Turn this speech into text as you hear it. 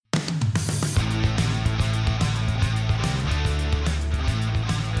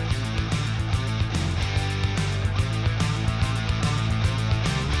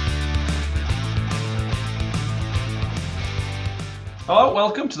Hello,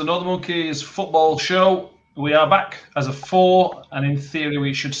 welcome to the Northern Monkeys football show. We are back as a 4, and in theory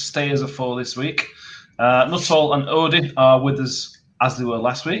we should stay as a 4 this week. Nuttall and Odie are with us as they were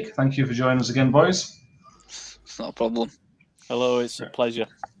last week. Thank you for joining us again, boys. It's not a problem. Hello, it's a pleasure.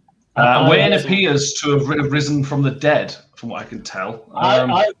 Wayne appears to have risen from the dead, from what I can tell. I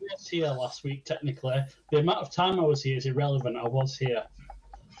was here last week, technically. The amount of time I was here is irrelevant. I was here.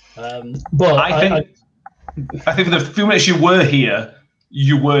 But I think for the few minutes you were here,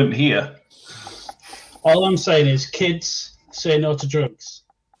 you weren't here. All I'm saying is, kids, say no to drugs.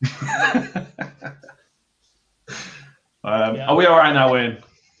 Are we all right now, Wayne?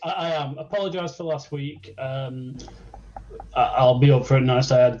 I am. Apologise for last week. I'll be up for it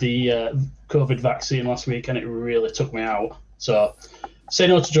nice. I had the COVID vaccine last week, and it really took me out. So, say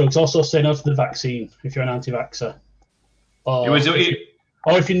no to drugs. Also, say no to the vaccine if you're an anti-vaxxer. Or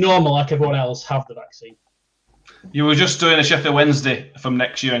if you're normal like everyone else, have the vaccine. You were just doing a Sheffield Wednesday from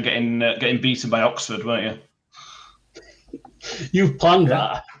next year and getting beaten by Oxford, weren't you? You've planned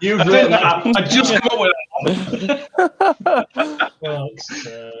that. I just come up with that. Fuck's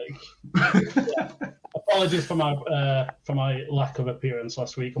sake. Yeah. Apologies for my lack of appearance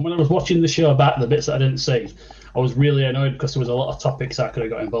last week. And when I was watching the show back, the bits that I didn't see, I was really annoyed because there was a lot of topics I could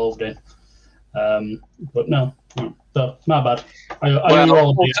have got involved in. But no, so my bad.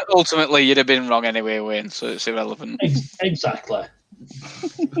 Ultimately, you'd have been wrong anyway, Wayne, so it's irrelevant. Exactly.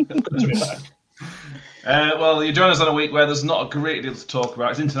 Good to be back. Well, you join us on a week where there's not a great deal to talk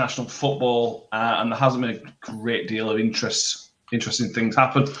about. It's international football, and there hasn't been a great deal of interesting things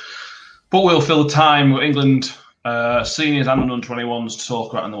happen. But we'll fill the time with England seniors and under-21s to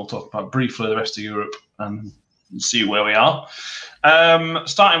talk about, and then we'll talk about briefly the rest of Europe and see where we are.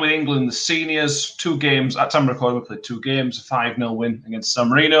 Starting with England, the seniors, 2 games. At time of recording, we played 2 games, a 5-0 win against San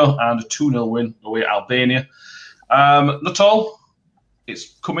Marino and a 2-0 win away at Albania. Nuttall,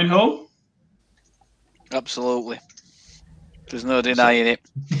 it's coming home. Absolutely. There's no denying it.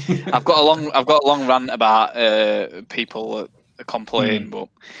 I've got a long rant about people that complain, but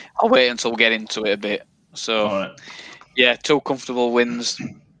I'll wait until we get into it a bit. So, right. Yeah, 2 comfortable wins.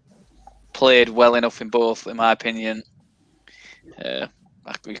 Played well enough in both, in my opinion.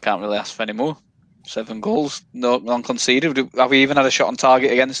 We can't really ask for any more. 7 goals, none conceded. Have we even had a shot on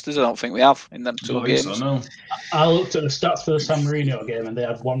target against us? I don't think we have in them 2 games. So, no. I looked at the stats for the San Marino game, and they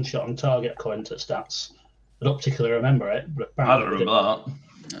had 1 shot on target according to stats. I don't particularly remember it, but I don't remember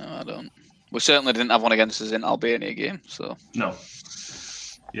that. No, I don't. We certainly didn't have one against us in Albania game. So no.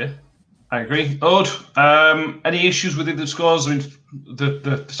 Yeah, I agree. Ode, any issues with the scores? I mean,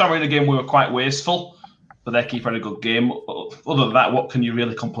 the San Marino game, we were quite wasteful, but their keeper had a good game. Other than that, what can you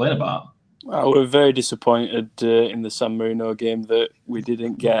really complain about? Well, we're very disappointed in the San Marino game that we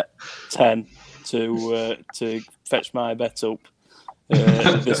didn't get 10 to fetch my bet up.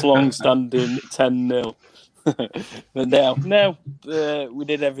 This long-standing 10-0. But now we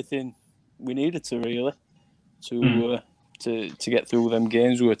did everything we needed to, really, to get through them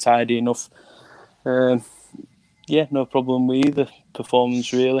games. We were tidy enough. No problem with either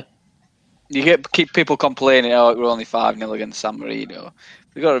performance, really. You keep people complaining, we're only 5-0 against San Marino.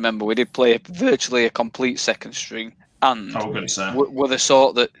 We've got to remember, we did play virtually a complete second string, and we're the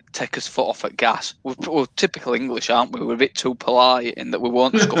sort that take us foot off at gas. We're typical English, aren't we? We're a bit too polite in that we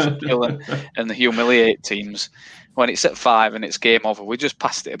won't scuff and kill and humiliate teams. When it's at 5 and it's game over, we just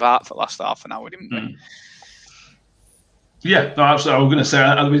passed it about for the last half an hour, didn't we? Yeah, no, absolutely. I was going to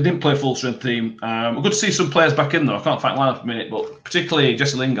say, we didn't play full strength team. We're good to see some players back in, though. I can't find line up a minute, but particularly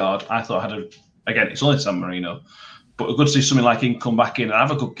Jesse Lingard, I thought again, it's only San Marino, but we're good to see something like him come back in and have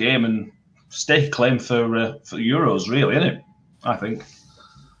a good game and stake a claim for Euros, really, isn't it? I think.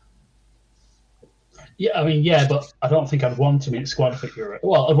 Yeah, I mean, yeah, but I don't think I'd want him in squad for Euros.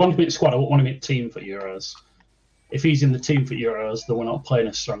 Well, I'd want him in squad. I wouldn't want him in team for Euros. If he's in the team for Euros, then we're not playing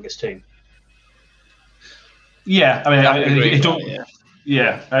his strongest team. Yeah, I mean,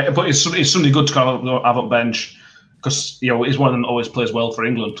 but it's something good to kind of have on bench because he's one of them that always plays well for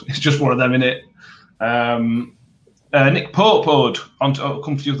England. It's just one of them, innit? Nick Pope, I'll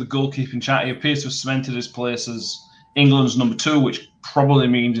come to you with the goalkeeping chat. He appears to have cemented his place as England's number 2, which probably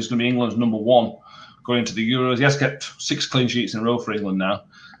means he's going to be England's number 1 going into the Euros. He has kept 6 clean sheets in a row for England now.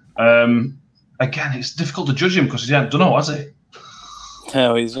 Again, it's difficult to judge him because he hasn't done it, has he?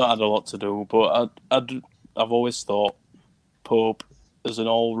 No, he's not had a lot to do, but I've always thought Pope as an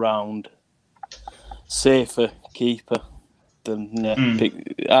all-round safer keeper than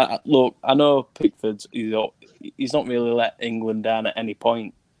look. I know Pickford's he's not really let England down at any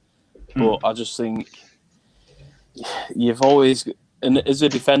point, but I just think you've always, and as a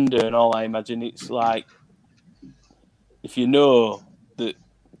defender and all, I imagine it's like if you know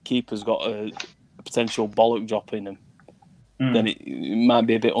keeper's got a potential bollock drop in him, then it might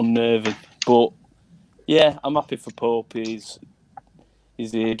be a bit unnerving. But yeah, I'm happy for Pope. He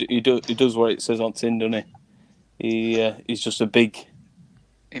does what it says on tin, doesn't he? He's just a big.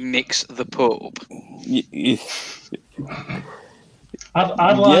 He nicks the Pope.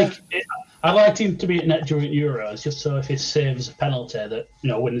 I'd like him to be at net during Euros, just so if he saves a penalty that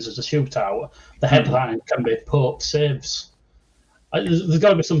wins as a shootout, the headline can be Pope saves. There's got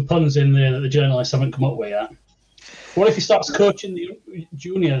to be some puns in there that the journalists haven't come up with yet. What if he starts coaching the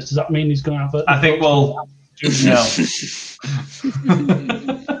juniors? Does that mean he's going to have I think, well,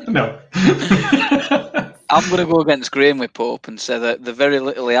 no. I'm going to go against Graham with Pope and say that the very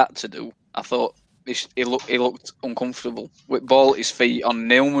little he had to do, I thought he looked uncomfortable. With ball at his feet on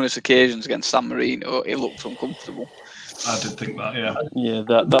numerous occasions against San Marino, he looked uncomfortable. I did think that, yeah. Yeah,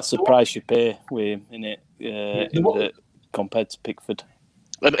 that's the price you pay with him, innit? Compared to Pickford.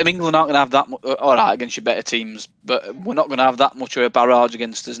 And England aren't going to have that much, all right, against your better teams, but we're not going to have that much of a barrage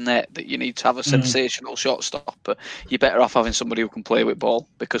against us net that you need to have a sensational shot stopper. You're better off having somebody who can play with ball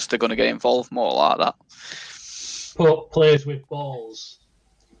because they're going to get involved more like that. Plays with balls.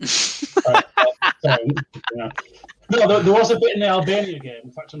 No, there was a bit in the Albania game.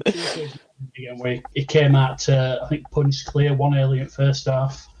 In fact, on Tuesday's game where he came out, I think, points clear 1-0 in first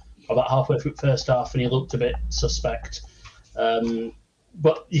half, about halfway through first half, and he looked a bit suspect.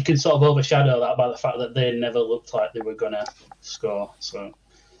 But you can sort of overshadow that by the fact that they never looked like they were going to score. So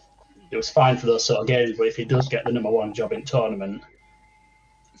it was fine for those sort of games. But if he does get the number one job in tournament,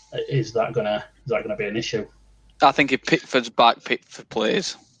 is that gonna be an issue? I think if Pickford's back, Pickford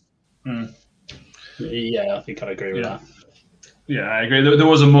plays. Yeah, I think I'd agree with that. Yeah, I agree. There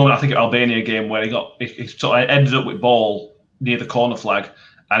was a moment, I think, at Albania game where he sort of ended up with ball near the corner flag,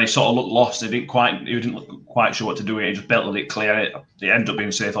 and he sort of looked lost. He didn't look quite sure what to do. He just belted it clear. It ended up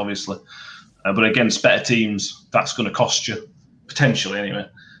being safe, obviously. But against better teams, that's going to cost you, potentially anyway.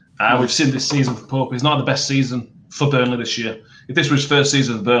 We've seen this season for Pope. It's not the best season for Burnley this year. If this was his first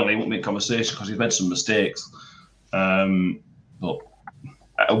season for Burnley, he wouldn't make conversation because he's made some mistakes. But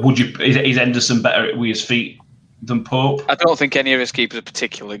is Henderson better with his feet than Pope? I don't think any of his keepers are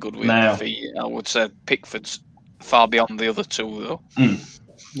particularly good with their feet. I would say Pickford's far beyond the other two, though.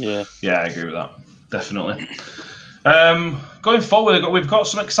 Yeah, I agree with that. Definitely. Going forward, we've got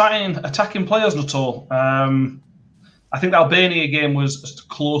some exciting attacking players, not all. I think the Albania game was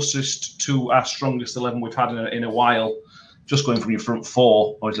closest to our strongest 11 we've had in a while. Just going from your front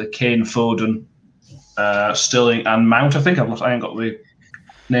four, obviously Kane, Foden, Sterling, and Mount. I think I ain't got the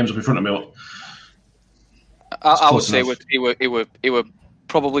names up in front of me. But I would say he were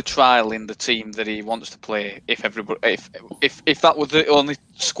probably trialing the team that he wants to play. If that was the only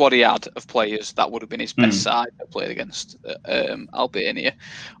squad he had of players, that would have been his best side that played against Albania.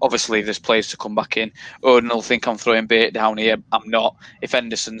 Obviously, there's players to come back in. Odin will think I'm throwing bait down here. I'm not. If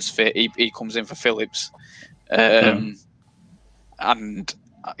Henderson's fit, he comes in for Phillips. And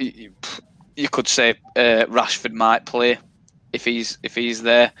you could say Rashford might play if he's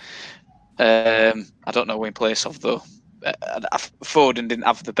there. I don't know when place of though. Foden didn't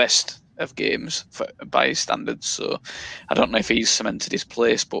have the best of games by his standards, so I don't know if he's cemented his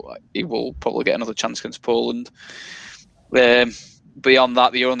place, but he will probably get another chance against Poland. Beyond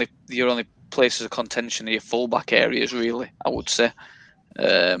that, your only places of contention are your fullback areas, really. I would say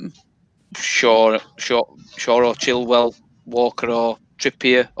Shaw or Chilwell, Walker or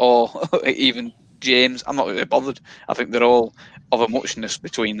Trippier, or even James. I'm not really bothered. I think they're all of a muchness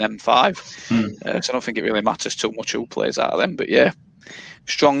between them five. So I don't think it really matters too much who plays out of them. But yeah,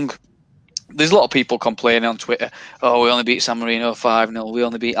 strong. There's a lot of people complaining on Twitter, we only beat San Marino 5-0, we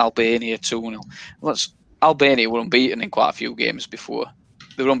only beat Albania 2-0. Well, Albania were unbeaten in quite a few games before.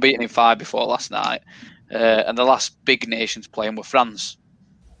 They were unbeaten in 5 before last night. And the last big nations playing were France,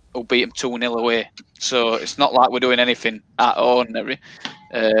 who beat them 2-0 away. So it's not like we're doing anything out of ordinary.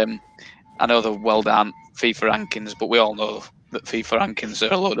 I know they're well down FIFA rankings, but we all know that FIFA rankings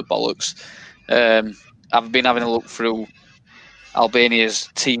are a load of bollocks. I've been having a look through Albania's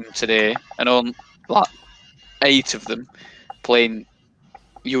team today, and on like 8 of them playing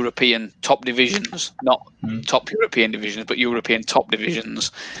European top divisions, not top European divisions, but European top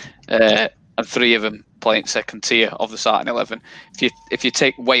divisions, and 3 of them playing second tier of the starting 11. If you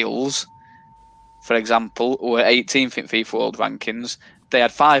take Wales, for example, who are 18th in FIFA World Rankings, they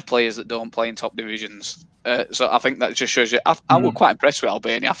had 5 players that don't play in top divisions. So I think that just shows you. I was quite impressed with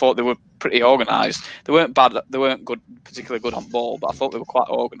Albania. I thought they were pretty organised. They weren't bad. They weren't particularly good on ball, but I thought they were quite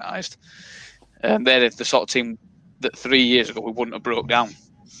organised. They're the sort of team that 3 years ago we wouldn't have broke down.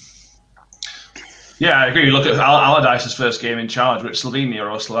 Yeah, I agree. You look at Allardyce's first game in charge with Slovenia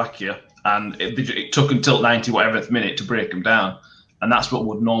or Slovakia, and it took until 90 whatever minute to break them down, and that's what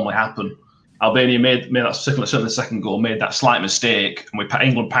would normally happen. Albania made that certainly the second goal, made that slight mistake, and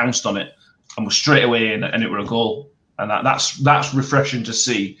England pounced on it and was straight away in, and it was a goal. And that's refreshing to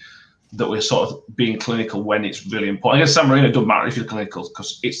see that we're sort of being clinical when it's really important. Against San Marino, it doesn't matter if you're clinical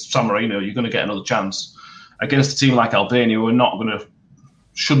because it's San Marino. You're going to get another chance. Against a team like Albania,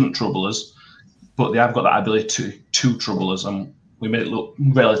 shouldn't trouble us, but they have got that ability to trouble us, and we made it look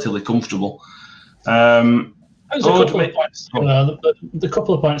relatively comfortable. There's a couple of points. The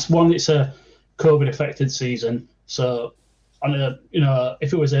couple of points. One, it's a COVID-affected season, so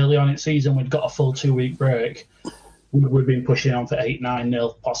if it was early on in season, we'd got a full 2-week break. We've been pushing on for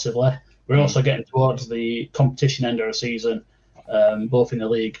 8-9-0 possibly. We're also getting towards the competition end of the season, both in the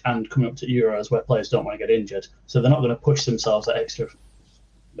league and coming up to Euros, where players don't want to get injured. So they're not going to push themselves that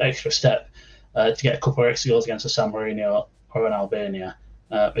extra step to get a couple of extra goals against a San Marino or an Albania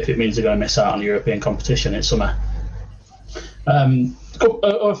if it means they're going to miss out on European competition in summer.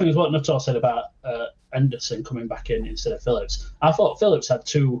 Other thing is what Nuttall said about Henderson coming back in instead of Phillips. I thought Phillips had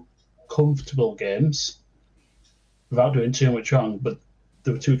 2 comfortable games without doing too much wrong, but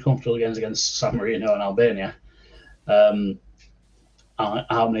there were 2 comfortable games against San Marino and Albania. How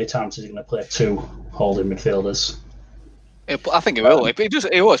many times is he going to play 2 holding midfielders? I think he will.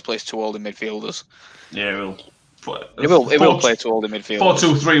 He always plays 2 holding midfielders. Yeah, he will. He will play 2 holding midfielders.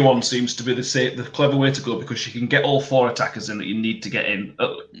 4-2-3-1 seems to be the clever way to go because you can get all 4 attackers in that you need to get in.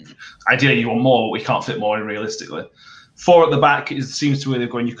 Ideally, you want more, but we can't fit more in realistically. 4 at the back seems to be where they're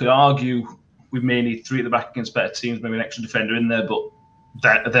going. You could argue we may need 3 at the back against better teams, maybe an extra defender in there, but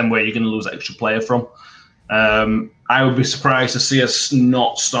then where you're going to lose that extra player from. I would be surprised to see us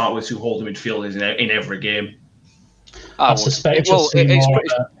not start with 2 holding midfielders in every game. I suspect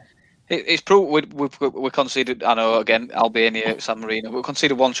it's proved we conceded. I know again, Albania, San Marino. We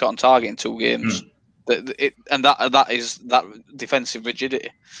conceded 1 shot on target in 2 games, that is that defensive rigidity.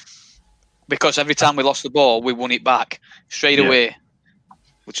 Because every time we lost the ball, we won it back straight away,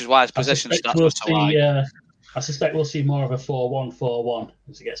 which is why his possession stats were so high. I suspect we'll see more of a 4-1-4-1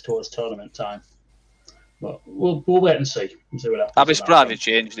 as it gets towards tournament time. But we'll wait and see. What happens. I'd be surprised if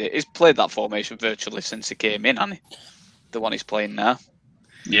he changed it. He's played that formation virtually since he came in, hasn't he? The one he's playing now.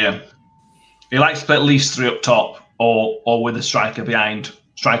 Yeah. He likes to play at least 3 up top or with a striker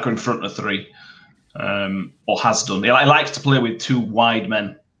in front of 3, or has done. He likes to play with 2 wide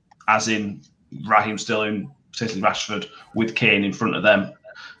men, as in Raheem Sterling, particularly Rashford, with Kane in front of them.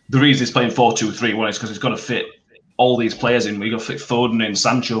 The reason he's playing 4-2-3-1 is because he's got to fit all these players in. We've got to fit Foden in,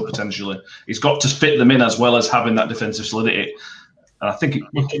 Sancho potentially. He's got to fit them in as well as having that defensive solidity. And I think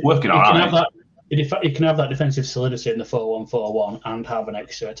it's working all right. You can have that defensive solidity in the 4-1-4-1 and have an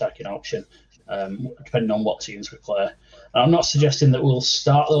extra attacking option, depending on what teams we play. And I'm not suggesting that we'll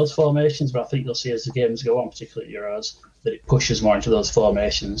start those formations, but I think you'll see as the games go on, particularly at Euros, that it pushes more into those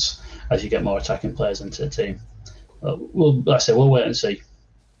formations as you get more attacking players into the team. We'll wait and see.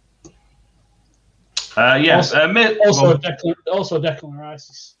 Yes. Also, Declan Rice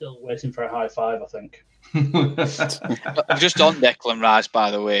is still waiting for a high 5, I think. Just on Declan Rice,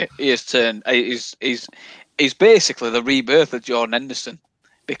 by the way, he has turned. He's basically the rebirth of Jordan Henderson,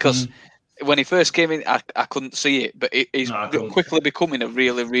 because when he first came in, I couldn't see it, but he's quickly becoming a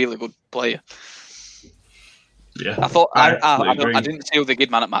really, really good player. Yeah, I thought I didn't see the good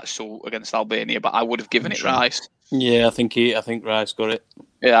man at match 2 against Albania, but I would have given it Rice. Yeah, I think Rice got it.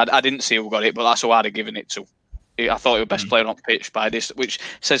 Yeah, I didn't see who got it, but that's who I'd have given it to. I thought he was best player on pitch by this, which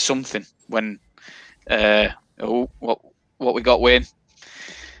says something when. What we got, Wayne?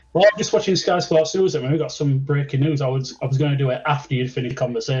 Well, I'm just watching Sky Sports News, and we got some breaking news. I was going to do it after you'd finished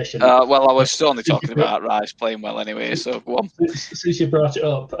conversation. Well, I was only talking about Rice playing well anyway, so go on. Since you brought it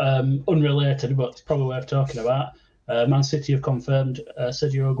up, unrelated, but it's probably worth talking about. Man City have confirmed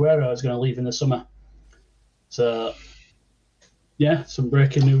Sergio Aguero is going to leave in the summer. So, yeah, some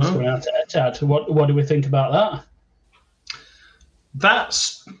breaking news going out to Etihad. What do we think about that?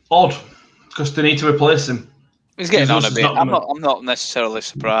 That's odd, because they need to replace him. He's getting on a bit. I'm not necessarily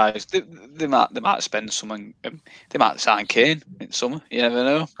surprised. They might spend something. They might sign Kane in summer. You never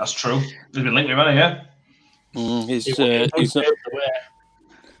know. That's true. He's been linked with money, yeah. He's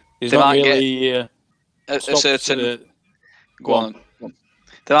not really a certain. Go on.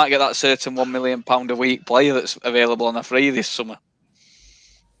 They might get that certain £1 million a week player that's available on a free this summer.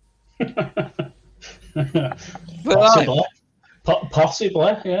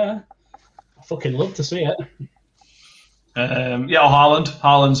 Possibly, yeah. I fucking love to see it. Or Haaland.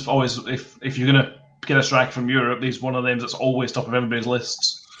 Haaland's always, if you're going to get a striker from Europe, he's one of the names that's always top of everybody's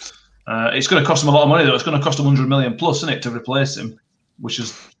lists. It's going to cost them a lot of money, though. It's going to cost them 100 million plus, isn't it, to replace him? Which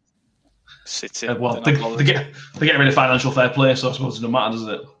is City. They get rid of financial fair play, so I suppose it doesn't matter, does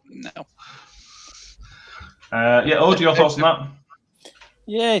it? No. Owen, your thoughts on that?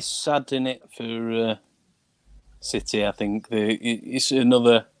 Yeah, it's sad, isn't it, for City? I think it's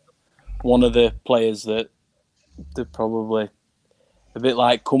another one of the players that they're probably a bit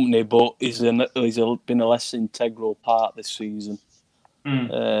like Company, but he's been a less integral part this season.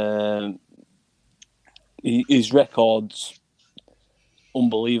 His record's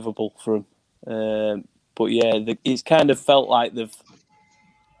unbelievable for him. But yeah, it's kind of felt like they've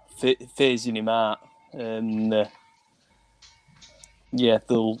phasing him out, and they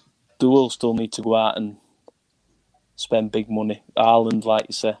will still need to go out and spend big money. Haaland, like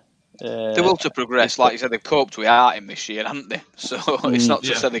you say, they will to progress. Like you said, they've coped without him this year, haven't they? So it's not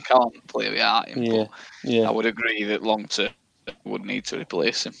to say they can't play without him. But I would agree that long term they would need to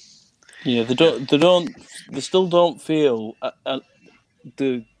replace him. Yeah, they still don't feel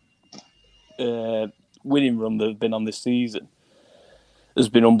the winning run they've been on this season has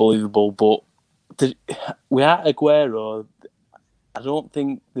been unbelievable, but without Aguero, I don't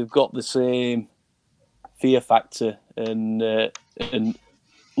think they've got the same fear factor and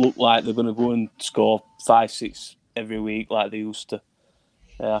look like they're going to go and score 5-6 every week like they used to.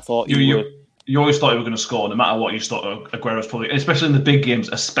 I thought you always thought you were going to score no matter what. You thought Aguero's probably, especially in the big games,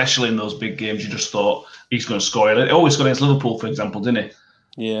 especially in those big games, you just thought he's going to score. He always scored against Liverpool, for example, didn't he?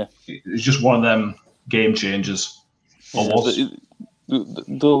 Yeah. It's just one of them game changers. They'll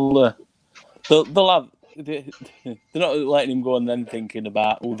have. They're not letting him go and then thinking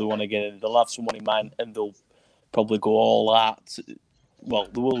about who they want to get in. They'll have someone in mind and they'll probably go all out. Well,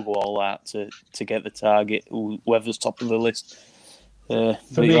 they will go all out to get the target, whoever's top of the list. For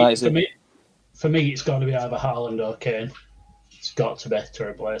me, it's got to be either Haaland or Kane. It's got to be to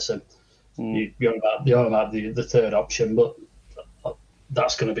replace him. You're on about the third option, but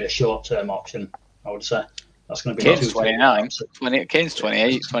that's going to be a short-term option, I would say. That's going to be Kane's 29. Kane's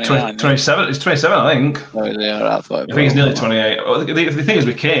 28, 29. 27. It's 27, I think. Oh, yeah, I think he's nearly 28. The thing is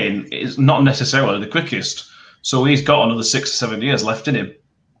with Kane, it's not necessarily the quickest. So he's got another 6 or 7 years left in him,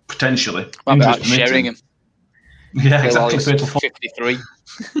 potentially. Sharing him. Yeah, exactly. 53.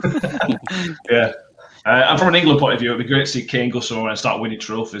 Yeah. And from an England point of view, it'd be great to see Kane go somewhere and start winning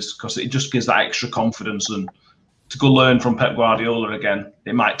trophies because it just gives that extra confidence and to go learn from Pep Guardiola again.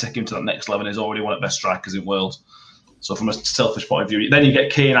 It might take him to that next level. He's already one of the best strikers in the world. So from a selfish point of view, then you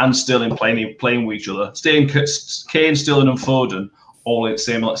get Kane and Sterling playing with each other. Kane, Sterling and Foden all in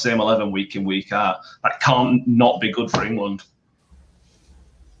the same 11 week in, week out. That can't not be good for England.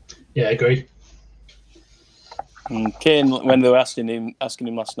 Yeah, I agree. Kane, when they were asking him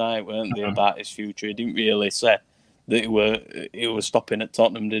last night, weren't they, about his future, he didn't really say that he was stopping at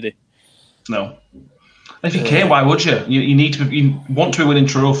Tottenham, did he? No. If you Kane, why would you? You want to be winning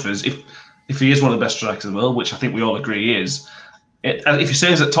trophies. If he is one of the best strikers in the world, which I think we all agree he is, if he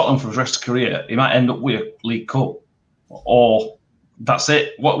stays at Tottenham for his rest of his career, he might end up with a League Cup, or that's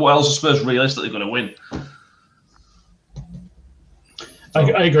it. What else are Spurs realistically going to win?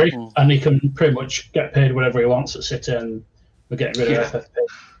 I agree, and he can pretty much get paid whatever he wants at City, and we're getting rid of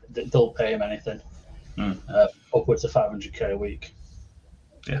FFP. They'll pay him anything, upwards of 500k a week.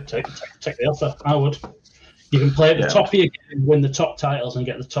 Yeah, take the offer. I would. You can play at the top of your game, win the top titles, and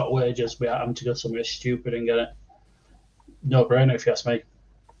get the top wages without having to go somewhere stupid and get it. No brainer, if you ask me.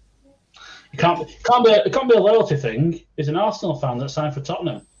 It can't be a loyalty thing. He's an Arsenal fan that signed for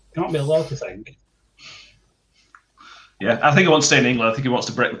Tottenham. It can't be a loyalty thing. Yeah, I think he wants to stay in England. I think he wants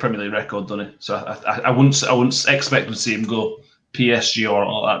to break the Premier League record, doesn't he? So I wouldn't expect to see him go PSG or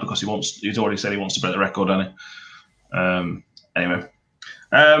all that because he's already said he wants to break the record, hasn't he? Anyway.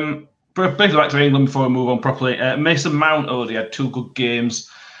 Briefly back to England before we move on properly. Mason Mount already had 2 good games,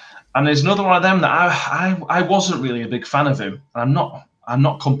 and there's another one of them that I wasn't really a big fan of him. I'm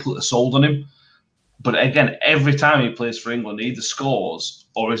not completely sold on him, but again, every time he plays for England, he either scores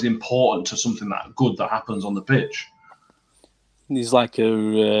or is important to something that good that happens on the pitch. He's like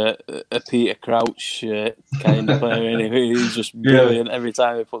a Peter Crouch kind of player. He's just brilliant every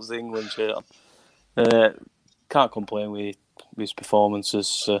time he puts the England shirt on. Can't complain with his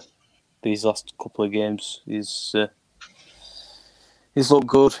performances these last couple of games. He's looked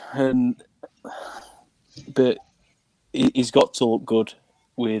good, but he's got to look good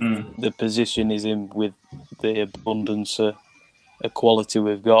with the position he's in, with the abundance of quality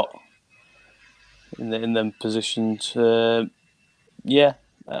we've got in them positions. I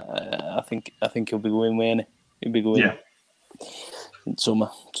think he'll be going winning. He'll be going in summer.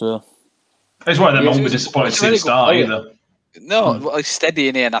 So it's one of them. I won't be disappointed to see him start either. No, he's steady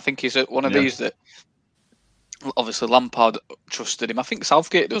in here, and I think he's one of these that obviously Lampard trusted him. I think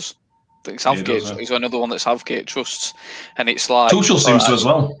Southgate does. I think Southgate is another one that Southgate trusts, and it's like Tuchel seems to as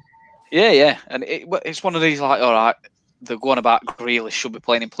well. Yeah, and it's one of these like, all right, they're going about Grealish should be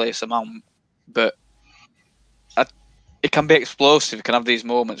playing in place of Mount, but it can be explosive. It can have these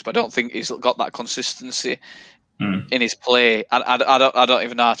moments, but I don't think he's got that consistency in his play. I don't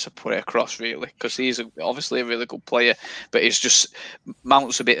even know how to put it across really, because he's obviously a really good player, but it's just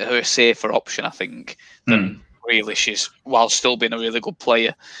Mount's a bit of a safer option, I think, than Grealish is, while still being a really good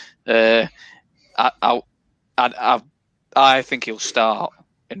player. I think he'll start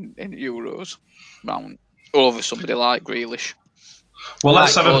in Euros, Mount, over somebody like Grealish. Well,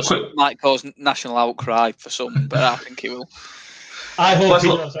 let's have a quick. Might cause national outcry for some, but I think he will. I hope he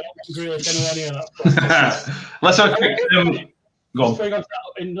does. I don't think Grealish any of that. Let's have a quick. Go on.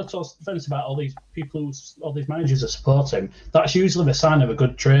 In Nuttall's defence about all these people, all these managers that support him, that's usually the sign of a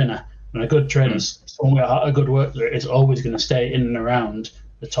good trainer. And a good trainer, someone with a good worker, is always going to stay in and around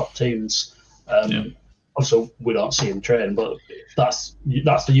the top teams. Also, we don't see him train, but that's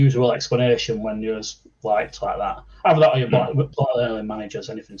the usual explanation when you're liked like that. Either that or you're blackmailing managers,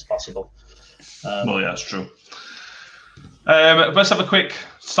 anything's possible. Well, yeah, that's true. Let's have a quick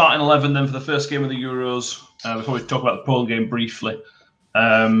starting 11 then for the first game of the Euros, before we talk about the Poland game briefly.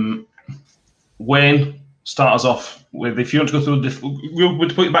 Wayne, start us off with, if you want to go through we'll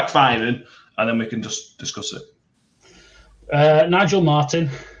put your back five in, and then we can just discuss it. Nigel Martin.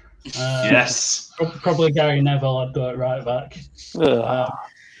 Yes. Probably Gary Neville, I'd go at right back.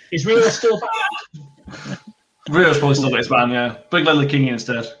 Is Rio still back? Rio's probably still his man, yeah. Big Ledley King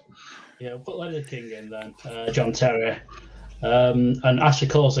instead. Yeah, we'll put Ledley King in then. John Terry. And Ashley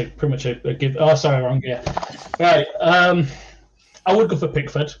Cole's pretty much a give. Oh, sorry, wrong gear. Right. I would go for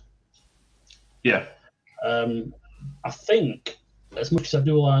Pickford. Yeah. I think, as much as I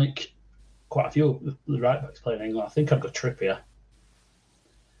do like quite a few of the right backs playing in England, I think I'd go Trippier.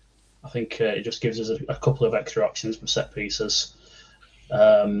 I think it just gives us a couple of extra options for set pieces.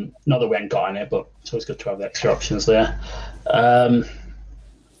 Not that we ain't got any, but it's always good to have the extra options there. A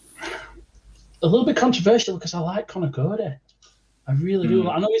little bit controversial because I like Conor Cody. I really do.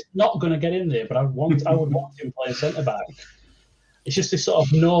 I know he's not going to get in there, but I would want him playing centre back. It's just this sort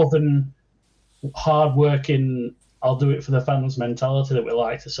of northern, hard-working, I'll do it for the fans mentality that we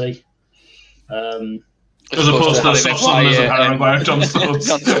like to see. As opposed to the soft Sanders and Harry Maguire, John Stones.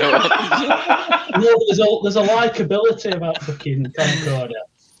 No, there's a likability about fucking Conor Cody.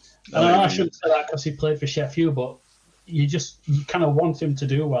 And I shouldn't say that because he played for Sheffield, but you kind of want him to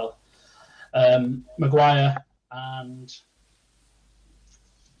do well. Maguire, and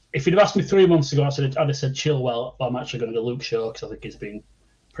if you'd have asked me 3 months ago, I'd have said Chilwell, but I'm actually going to go Luke Shaw because I think he's been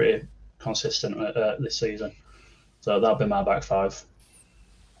pretty consistent this season. So that'd be my back five.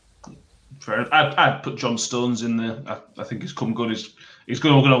 Fair. I'd put John Stones in there. I think he's come good. He's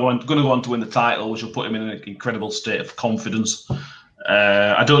going to go on to win the title, which will put him in an incredible state of confidence.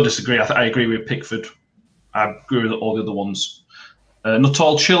 I don't disagree. I agree with Pickford. I agree with all the other ones. Not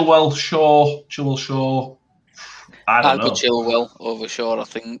all Chilwell, Shaw. I don't know. I'd go Chilwell over Shaw, I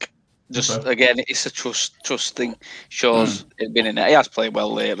think. Just again, it's a trust thing. Shaw's been in it. He has played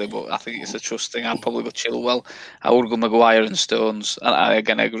well lately, but I think it's a trust thing. I'd probably go Chilwell. I would go Maguire and Stones. And I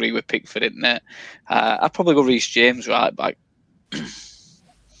agree with Pickford in there. I'd probably go Reece James right back.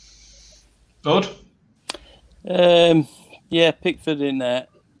 Good. Yeah, Pickford in there.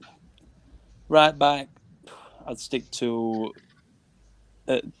 Right back, I'd stick to.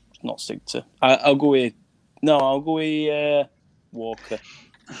 Not stick to. I'll go with. No, I'll go with Walker.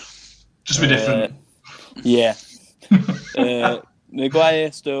 Just be different. Yeah.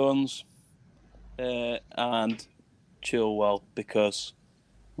 Maguire, Stones, and Chilwell, because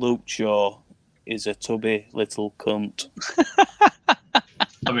Luke Shaw is a tubby little cunt.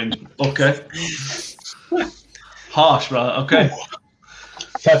 I mean, okay. Harsh, brother. Okay.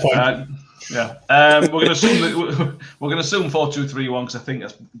 Fair point. Yeah. We're going to assume 4-2-3-1 because I think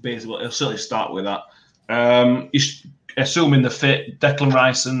that's basically. It'll certainly start with that. Assuming the fit, Declan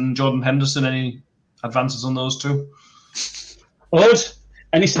Rice and Jordan Henderson, any advances on those two? Odd,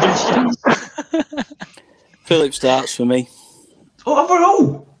 any suggestions? Philip starts for me. Oh,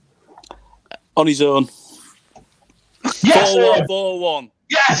 overall? On his own. Yes, 4-1.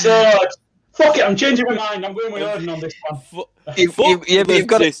 Yes, fuck it, I'm changing my mind. I'm going with Odin on this one.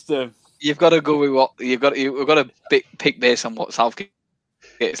 You've got to go with what you've got to pick based on what Southgate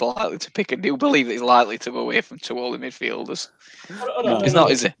is likely to pick, and do you believe that he's likely to go away from two all midfielders? No. He's not,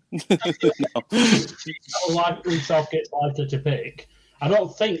 is he? No. Likely Southgate's likely to pick. I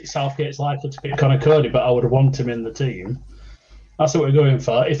don't think Southgate's likely to pick Conor Cody, but I would want him in the team. That's what we're going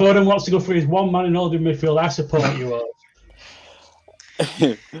for. If Odin wants to go for his one man in holding midfield, I support you all.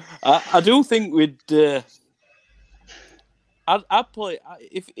 I do think we'd. I'd play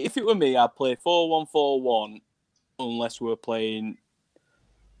if it were me. I'd play 4-1-4-1 unless we were playing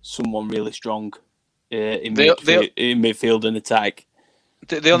someone really strong in midfield and attack.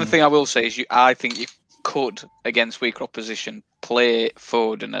 The only thing I will say is I think you could, against weaker opposition, play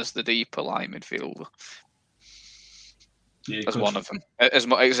Foden as the deeper line midfielder. Yeah, as one of them. As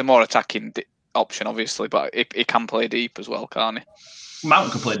a more attacking option, obviously, but he can play deep as well, can't he?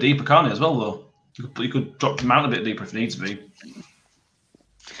 Mount could play deeper, can't he, as well, though? You could drop Mount a bit deeper if needs to be.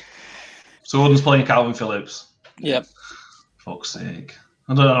 So Odin's playing Calvin Phillips. Yep. Fuck's sake.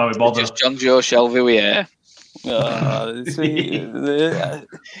 I don't know how we bother. Just John Joe Shelby we here. Real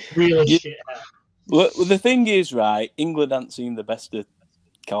shit. Well, the thing is, right, England haven't seen the best of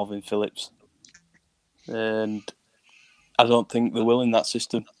Calvin Phillips. And I don't think they will in that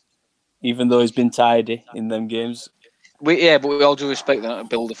system. Even though he's been tidy in them games. But with all due respect, they're not to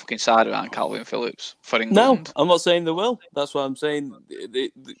build a fucking side around Calvin Phillips for England. No, I'm not saying they will. That's why I'm saying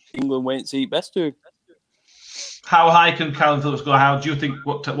England won't see best of. How high can Calvin Phillips go? How do you think?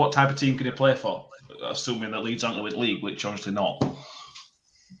 What type of team can he play for? Assuming that Leeds aren't going to win league, which obviously not.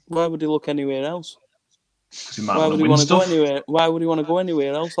 Why would he look anywhere else? Why would he want to go anywhere? Why would he want to go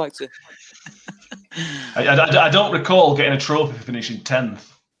anywhere else, Lexi? I don't recall getting a trophy for finishing 10th.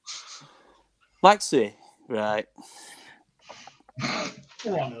 Right.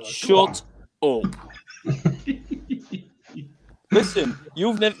 Shut up. Listen,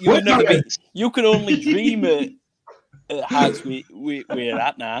 you've never been. You can only dream at heights we're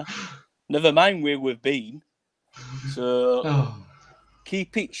at now. Never mind where we've been. So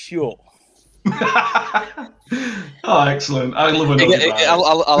keep it short. Oh, excellent! I love it. I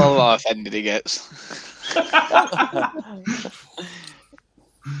love how offended he gets.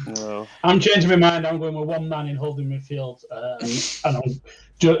 No. I'm changing my mind. I'm going with one man in holding midfield, and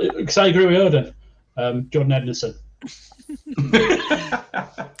because I agree with Odin, Jordan Henderson.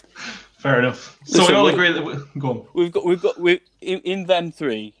 Fair enough. So we all agree that go on. We've got in them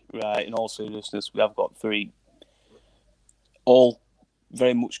three, right? In all seriousness, we have got three, all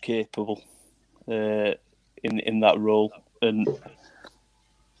very much capable in that role, and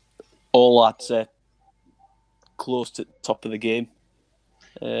all I'd say close to the top of the game.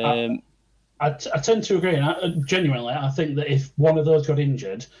 I tend to agree, and genuinely, I think that if one of those got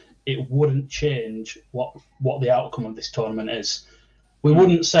injured, it wouldn't change what the outcome of this tournament is. We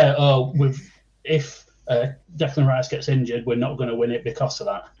wouldn't say, if Declan Rice gets injured, we're not going to win it because of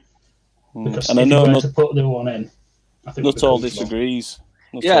that. Because and if I know to put the one in, I think not all disagrees.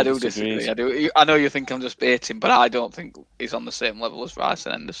 I do disagree. I know you think I'm just baiting, but I don't think he's on the same level as Rice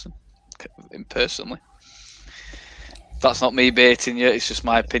and Henderson, personally. That's not me baiting you. It's just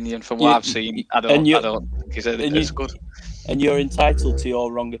my opinion from what I've seen. I don't think he's as good. And you're entitled to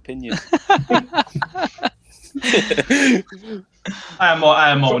your wrong opinion. I am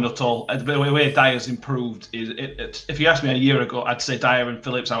more not at all. The way Dyer's improved is if you asked me a year ago, I'd say Dyer and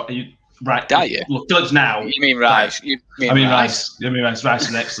Phillips are you right? Dyer. Look, Phillips now. You mean Rice? I mean Rice. Rice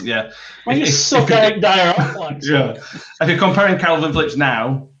is excellent. Yeah. Well, you suck Eric Dyer off like yeah. If you're comparing Calvin Phillips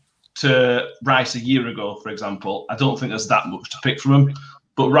now to Rice a year ago, for example, I don't think there's that much to pick from him.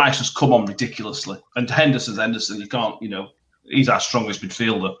 But Rice has come on ridiculously, and Henderson. You can't. He's our strongest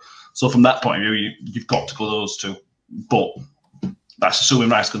midfielder. So from that point of view, you've got to go those two. But that's assuming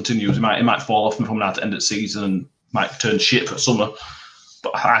Rice continues. He might fall off from now to end of the season and might turn shit for summer.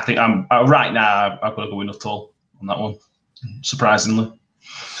 But I think I'm right now. I've got to go with Nuttall on that one. Surprisingly,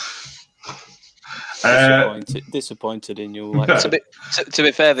 disappointed in you. To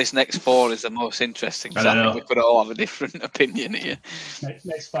be fair, this next four is the most interesting. I think we could all have a different opinion here.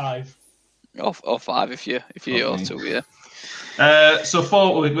 Next five. Or five if you're to, yeah. So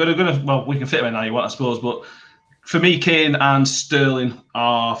four, we can fit them in how you want, I suppose. But for me, Kane and Sterling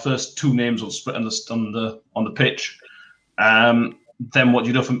are first two names on the pitch. Then what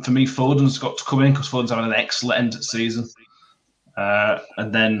do you do? For me, Foden's got to come in because Foden's having an excellent end of the season.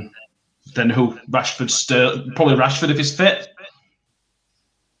 And then who? Rashford, Sterling, probably Rashford if he's fit.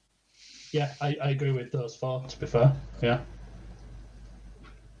 Yeah, I agree with those four. To be fair, yeah.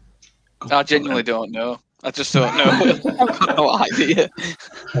 I genuinely don't know. I just don't know. I've got no idea.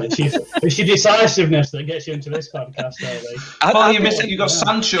 It's your decisiveness that gets you into this podcast, you're missing. You've got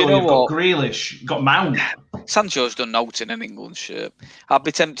Sancho, you've got Grealish, you've got Mount. Sancho's done nothing in an England shirt. I'd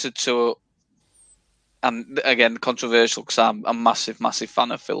be tempted to, and again, controversial because I'm a massive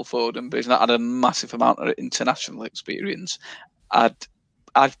fan of Phil Foden, but he's not had a massive amount of international experience. I'd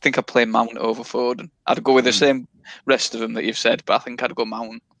I think I'd play Mount over Foden. I'd go with the same rest of them that you've said, but I think I'd go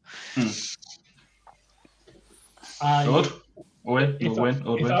Mount. If I were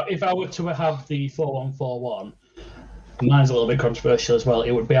to have the 4-1-4-1, mine's a little bit controversial as well.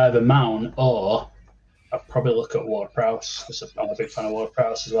 It would be either Mount or I'd probably look at Ward-Prowse, because I'm a big fan of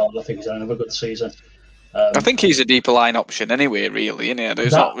Ward-Prowse as well, and I think he's having a good season. I think he's a deeper line option anyway, really, isn't he?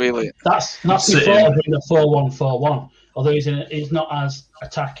 There's not really... That's before doing the 4-1-4-1. Although he's not as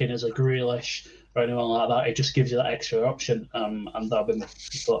attacking as a Grealish or anyone like that, it just gives you that extra option, and that'll be my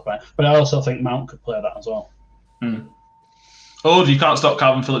thought about it. But I also think Mount could play that as well. Oh, you can't stop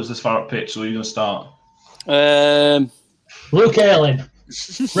Calvin Phillips this far up pitch, so you're going to start? Luke Ayling.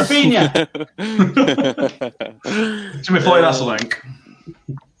 Rafinha. Jimmy Floyd Hasselbank.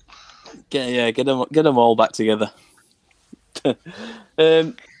 Get them all back together.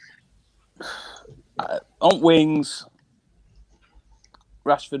 On wings,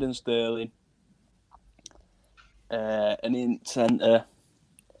 Rashford and Sterling. And in centre,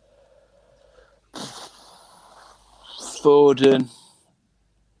 Foden.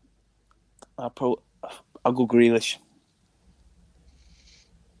 I'll go Grealish.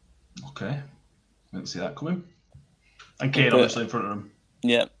 Okay, didn't see that coming. And Kane obviously in front of him.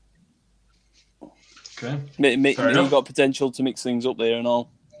 Yeah. Okay. You've got potential to mix things up there and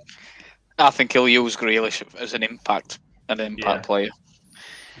all. I think he'll use Grealish as an impact player.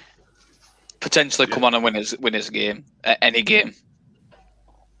 Potentially come on and win his game, any game.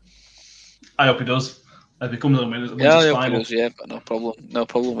 I hope he does. If he comes on and wins, I hope he does. Yeah, but no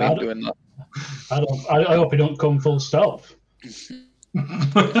problem with him doing that. I hope he don't come full stop. Yeah.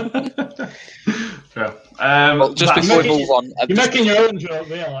 Well, just before we move on, you're making your own joke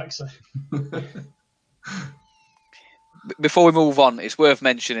there, Alexa. Before we move on, it's worth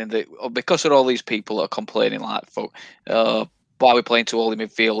mentioning that because of all these people that are complaining, like, why are we playing two holding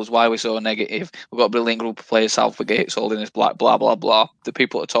midfielders? Why are we so negative? We've got a brilliant group of players. Southgate's holding us black, blah, blah, blah. The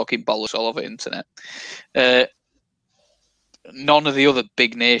people that are talking bollocks all over the internet. None of the other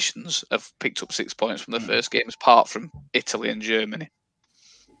big nations have picked up 6 points from the first games, apart from Italy and Germany.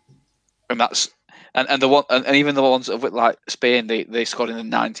 And that's and even the ones of like Spain, they scored in the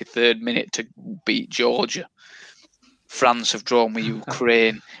 93rd minute to beat Georgia. France have drawn with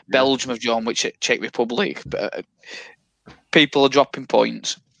Ukraine. Belgium have drawn with Czech Republic. People are dropping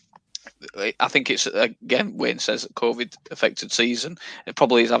points. I think it's, again, Wayne says, COVID affected season. It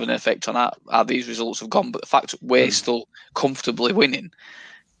probably is having an effect on how these results have gone. But the fact that we're still comfortably winning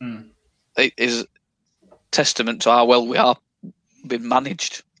it is testament to how well we are been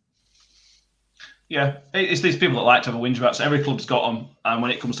managed. Yeah, it's these people that like to have a whinge about. So every club's got them, and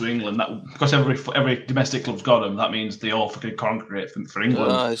when it comes to England, because every domestic club's got them, that means they all fucking congregate for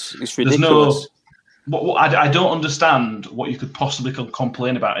England. It's ridiculous. I don't understand what you could possibly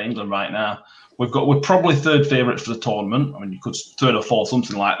complain about in England right now. We're probably third favourites for the tournament. I mean, you could third or fourth,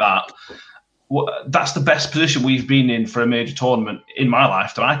 something like that. That's the best position we've been in for a major tournament in my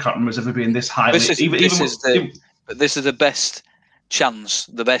lifetime. I can't remember us ever being this highly. This is the best chance,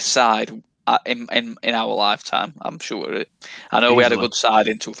 the best side in our lifetime. I'm sure. I know we had a good side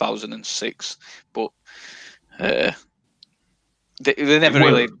in 2006, but they never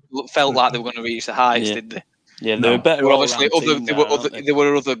really felt like they were going to reach the heights, did they? Yeah, they were better. Obviously, there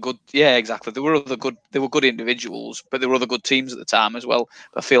were other good. Yeah, exactly. There were good individuals, but there were other good teams at the time as well.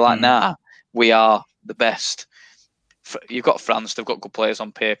 But I feel like now we are the best. You've got France; they've got good players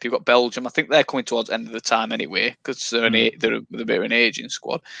on paper. You've got Belgium. I think they're coming towards the end of the time anyway because they're a bit of an aging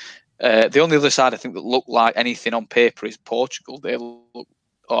squad. The only other side I think that look like anything on paper is Portugal. They look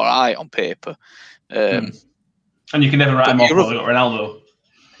all right on paper. And you can never write them off. Ronaldo.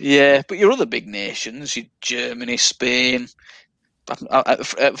 Yeah, but your other big nations, Germany, Spain,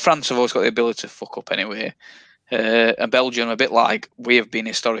 France have always got the ability to fuck up anyway. And Belgium, a bit like we have been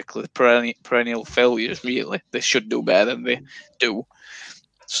historically perennial failures, really. They should do better than they do.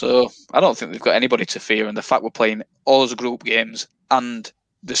 So I don't think they've got anybody to fear. And the fact we're playing all those group games and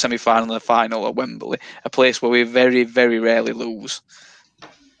the semi-final and the final at Wembley, a place where we very, very rarely lose,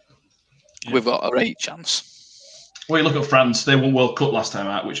 we've got a great chance. Well, you look at France, they won World Cup last time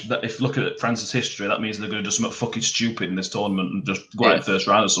out, which, if you look at France's history, that means they're going to do something fucking stupid in this tournament and just go out in the first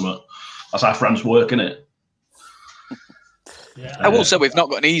round or something. That's how France work, isn't it? Yeah. I will say we've not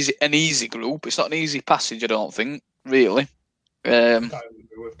got an easy group. It's not an easy passage, I don't think, really. We've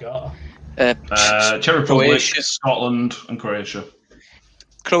got Czech Republic, Scotland and Croatia.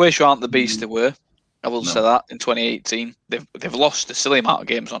 Croatia aren't the beast they were. I will say that in 2018. They've lost a silly amount of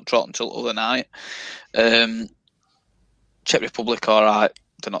games on trot until the other night. Czech Republic, all right,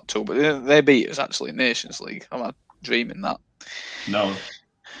 they're not too, but they beat us actually in Nations League. Am I dreaming that? No.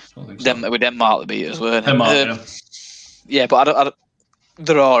 With Denmark, the beaters, weren't they? Denmark, yeah, but I don't,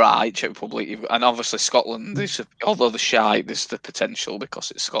 they're all right, Czech Republic, and obviously Scotland. Although they're shy, there's the potential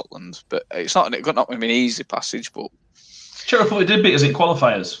because it's Scotland. But it's not going to be an easy passage. But Czech Republic did beat us in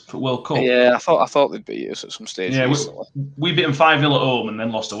qualifiers for World Cup. Yeah, I thought they'd beat us at some stage. Yeah, we beat them 5-0 at home and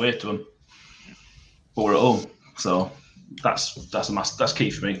then lost away to them. But we're at home, so that's key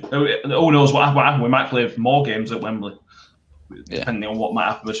for me. Who knows what happened? We might play more games at Wembley, depending on what might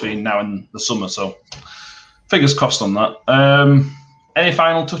happen between now and the summer. So, fingers crossed on that. Any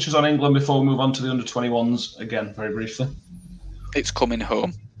final touches on England before we move on to the under-21s? Again, very briefly. It's coming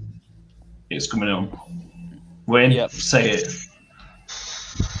home. It's coming home. Wayne, say it.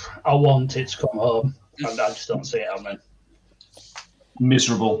 I want it to come home, and I just don't see it happening.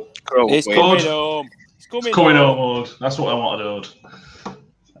 Miserable. It's coming home. It's coming home. That's what I wanted,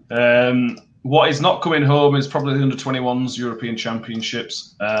 Ode. What is not coming home is probably the under-21s European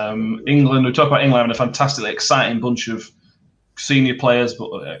Championships. England, we talk about England having a fantastically exciting bunch of senior players,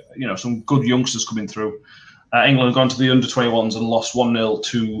 but some good youngsters coming through. England have gone to the under-21s and lost 1-0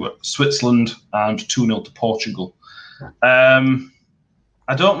 to Switzerland and 2-0 to Portugal.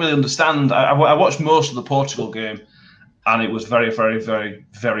 I don't really understand. I watched most of the Portugal game, and it was very, very, very,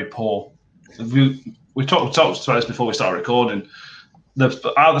 very poor. We talked about this before we started recording.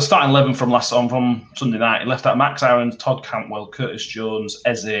 The starting 11 from Sunday night, it left out Max Aarons, Todd Cantwell, Curtis Jones,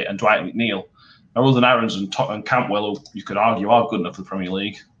 Eze, and Dwight McNeil. Now, other than Aarons and Cantwell, who you could argue are good enough for the Premier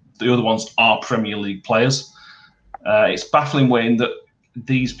League, the other ones are Premier League players. It's baffling, Wayne, that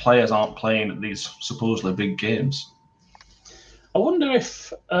these players aren't playing at these supposedly big games. I wonder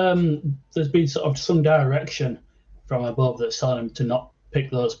if there's been sort of some direction from above that's telling him to not pick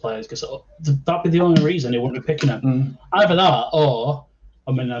those players, because that'd be the only reason he wouldn't be picking them. Either that, or,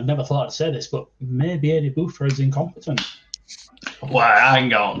 I mean, I've never thought I'd say this, but maybe Eddie Boothroyd is incompetent. Well,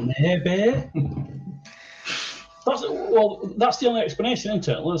 hang on. Maybe. That's the only explanation, isn't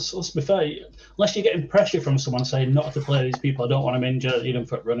it? Let's be fair. Unless you're getting pressure from someone saying not to play these people, I don't want them injured, need them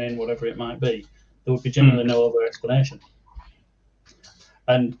for running, whatever it might be, there would be generally no other explanation.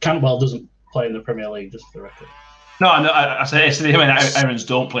 And Cantwell doesn't play in the Premier League, just for the record. No, I said him and Aarons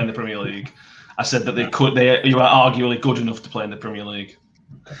don't play in the Premier League. I said that you are arguably good enough to play in the Premier League.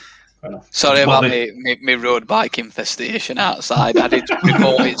 Okay. Sorry about my road bike infestation outside. I did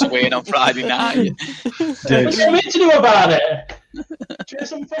report it to Wayne on Friday night. What do you mean to do about it? Chase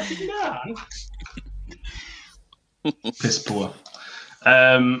some fucking down. Piss poor.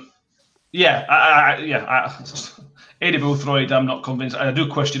 Eddie Boothroyd, I'm not convinced. I do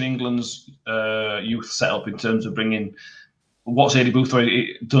question England's youth setup in terms of bringing. What's Eddie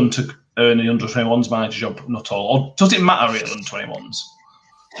Boothroyd done to earn the under-21s manager job? Not all. Or does it matter really under-21s?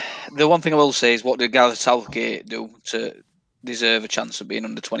 The one thing I will say is, what did Gareth Southgate do to deserve a chance of being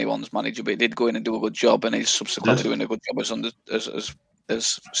under-21s manager? But he did go in and do a good job, and he's subsequently doing a good job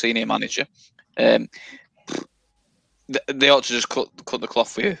as senior manager. They ought to just cut the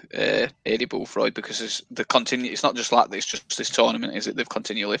cloth with Eddie Boothroyd, because it's not just like this, just this tournament, is it? They've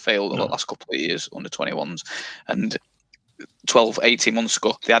continually failed the last couple of years under 21s, and 12, 18 months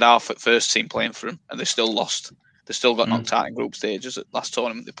ago they had half at first team playing for them, and they still lost. They still got knocked out in group stages at last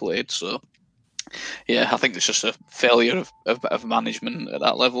tournament they played. So yeah, I think it's just a failure of management at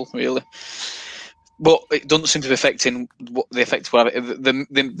that level, really. But it doesn't seem to be affecting what the effect will have.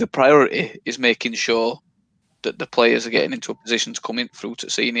 The priority is making sure that the players are getting into a position to come in through to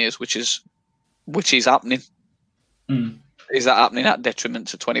seniors, which is happening. Is that happening at detriment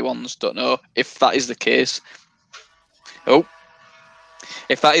to 21s? Don't know. If that is the case,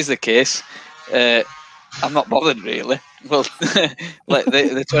 I'm not bothered really. Well, like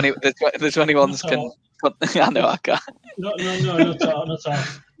the 21s can. I know I can't. No, not at all.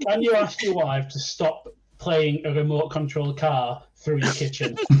 Can you ask your wife to stop playing a remote control car through your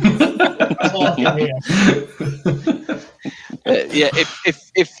kitchen? That's all I can hear.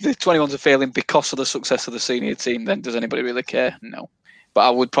 If the 21s are failing because of the success of the senior team, then does anybody really care? No. But I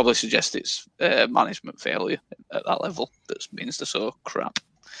would probably suggest it's management failure at that level that means they're so crap.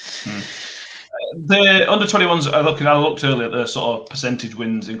 The under-21s are looking. I looked earlier at the sort of percentage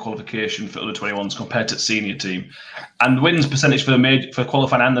wins in qualification for under-21s compared to the senior team, and wins percentage for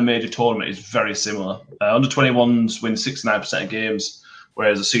qualifying and the major tournament is very similar. Under-21s win 69% of games,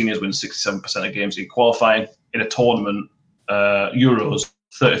 whereas the seniors win 67% of games in qualifying. In a tournament, Euros,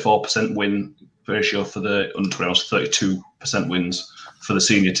 34% win ratio for the under-21s, 32% wins for the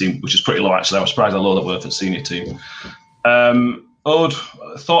senior team, which is pretty low actually. I was surprised how low that were for the senior team. Ode,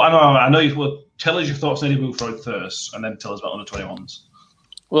 I know you will tell us your thoughts on Eddie Boothroyd first, and then tell us about under-21s.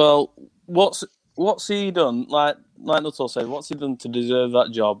 Well, what's he done? Like, like Nuttall said, what's he done to deserve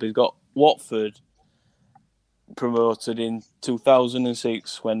that job? He's got Watford promoted in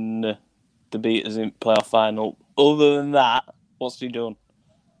 2006 when they beat us in playoff final. Other than that, what's he done?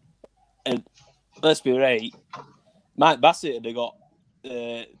 And let's be right, Mike Bassett had got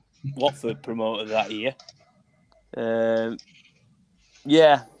Watford promoted that year.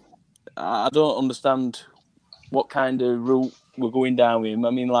 I don't understand what kind of route we're going down with him.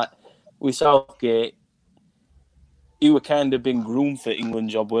 I mean, like, with Southgate, he were kind of been groomed for England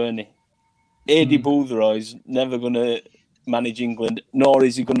job, weren't he? Eddie Boothroyd's never going to manage England, nor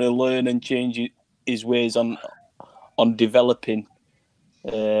is he going to learn and change his ways on developing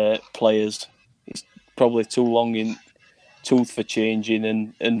players. It's probably too long in tooth for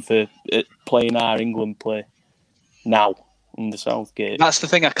changing and for playing our England play now in the Southgate. That's the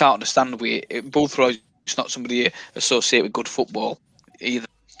thing I can't understand with Boothroyd's not somebody associated with good football either,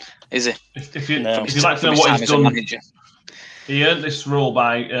 is he? If you like to know what he's done, he earned this role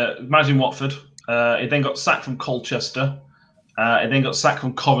by managing Watford. He then got sacked from Colchester. He then got sacked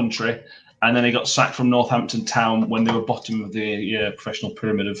from Coventry. And then he got sacked from Northampton Town when they were bottom of the professional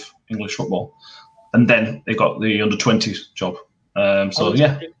pyramid of English football. And then they got the under-20s job. I was going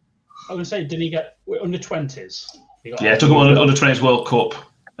to say, did he get under-20s? Took him on under-20s World Cup.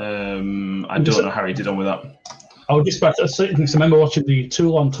 I don't know how he did on with that. I was just about to say, I remember watching the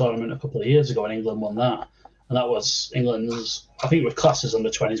Toulon tournament a couple of years ago when England won that. And that was England's, I think it was classes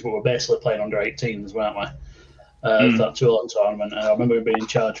under-20s, but we're basically playing under-18s, weren't we? That Toulon tournament. And I remember being in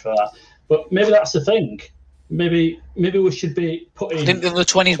charge for that. But maybe that's the thing. Maybe we should be putting... Didn't the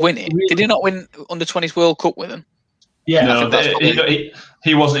under-20s win it? Did he not win under-20s World Cup with them? Yeah. No,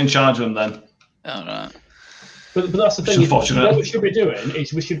 he wasn't in charge of them then. Oh, right. But that's the thing. What we should be doing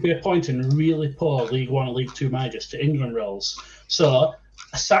is we should be appointing really poor League One and League Two managers to England roles. So,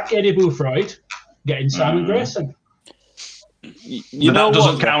 sack Eddie Boothroyd, get in Simon Grayson. You know that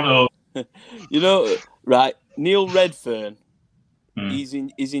doesn't count. Right, Neil Redfern, he's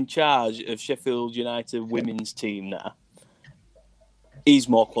in charge of Sheffield United women's team now. He's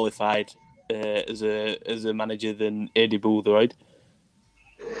more qualified as a manager than Eddie Boothroyd.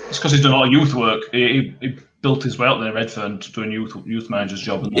 It's because he's done a lot of youth work. He built his way up there, Redfern, doing youth manager's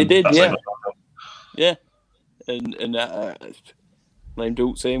job. And he did, yeah. Yeah. And Lame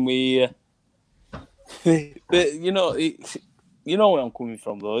Duke saying but you know where I'm coming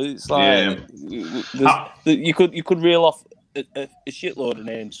from though. It's like you could reel off a shitload of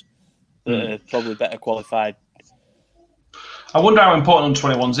names that are probably better qualified. I wonder how important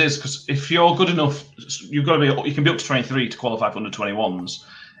under-21s is, because if you're good enough, you can be up to 23 to qualify for under-21s.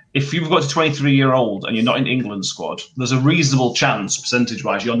 If you've got a 23-year-old and you're not in England squad, there's a reasonable chance,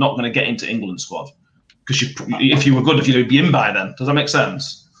 percentage-wise, you're not going to get into England squad. Because if you were good, you'd be in by then. Does that make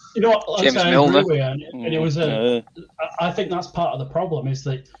sense? You know what? James Milner. And it was I think that's part of the problem, is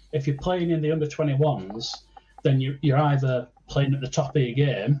that if you're playing in the under-21s, then you're either playing at the top of your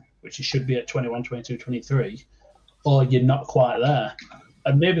game, which you should be at 21, 22, 23, or you're not quite there.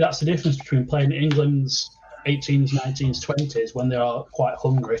 And maybe that's the difference between playing England's 18s, 19s, 20s when they are quite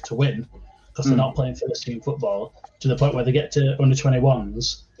hungry to win, because they're not playing first team football, to the point where they get to under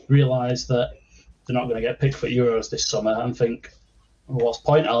 21s, realise that they're not going to get picked for Euros this summer, and think, well, what's the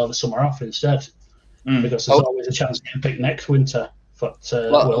point? I'll have a summer off instead, because there's always a chance of getting picked next winter. But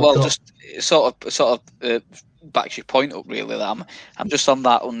just sort of backs your point up really. That I'm just on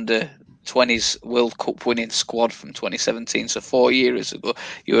that under 20s World Cup winning squad from 2017, so 4 years ago.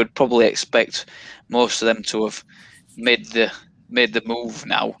 You would probably expect most of them to have made the move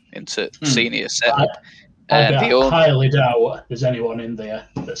now into senior setup. I highly doubt there's anyone in there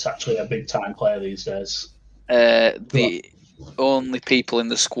that's actually a big time player these days. The only people in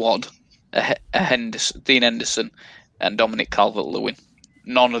the squad are Dean Henderson and Dominic Calvert-Lewin.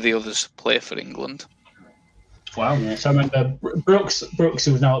 None of the others play for England. Wow. Yeah, so I remember Brooks, who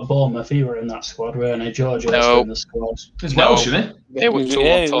was now at Bournemouth, he were in that squad, weren't he? George was in the squad. He's Welsh, isn't he? They were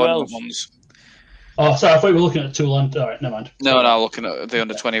Toulon ones. Oh, sorry, I thought we were looking at Toulon. All right, never mind. No, looking at the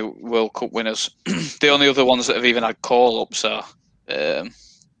under-20 World Cup winners. The only other ones that have even had call-ups are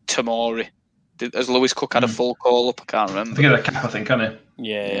Tamori. Has Lewis Cook had a full call-up? I can't remember. I think he had a cap, hasn't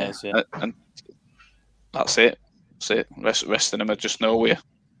he? Yeah. And that's it. Rest of them are just nowhere.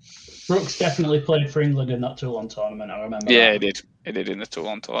 Brooks definitely played for England in that Toulon tournament, I remember. Yeah, he did. He did in the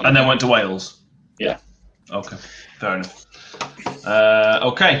Toulon tournament. And then went to Wales? Yeah. Okay, fair enough.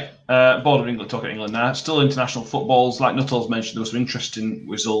 Border England, talking England now. Still international footballs. Like Nuttall's mentioned, there were some interesting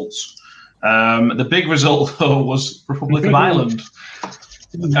results. The big result, though, was Republic of Ireland.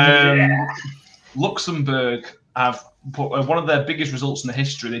 Luxembourg have one of their biggest results in the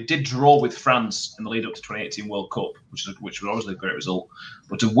history. They did draw with France in the lead up to 2018 World Cup, which was obviously a great result.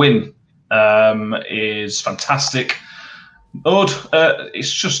 But to win is fantastic. Ode,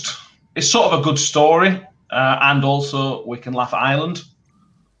 it's sort of a good story, and also we can laugh at Ireland.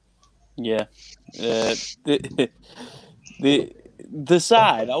 Yeah, the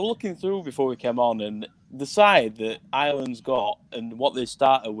side I was looking through before we came on, and the side that Ireland's got and what they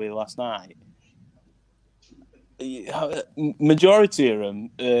started with last night, majority of them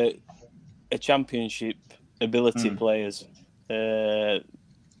are championship ability players, and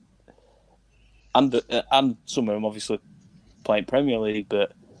some of them obviously playing Premier League,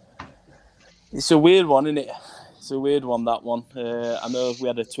 but it's a weird one, isn't it? It's a weird one, that one. I know we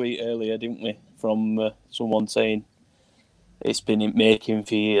had a tweet earlier, didn't we, from someone saying it's been in making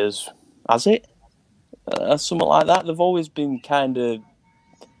for years. Has it? Something like that. They've always been kind of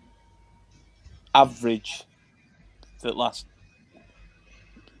average for the last,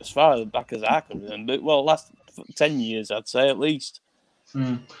 as far back as I can remember, last 10 years, I'd say, at least.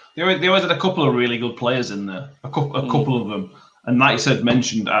 They always had a couple of really good players in there, a couple of them. And like you said,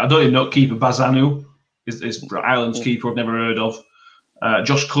 mentioned, I don't even know, keeper Bazanu is Ireland's keeper I've never heard of.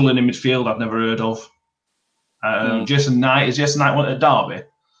 Josh Cullen in midfield I've never heard of. Jason Knight, is Jason Knight one at Derby?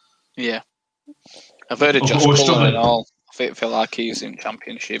 Yeah. I've heard of Josh Cullen and all. I feel like he's in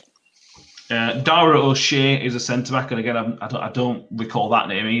Championship. Dara O'Shea is a centre-back, and again, I don't recall that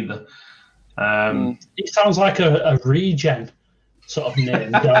name either. It sounds like a regen sort of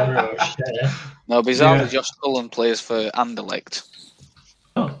name, Dara O'Shea. No, bizarrely, Josh Cullen plays for Anderlecht.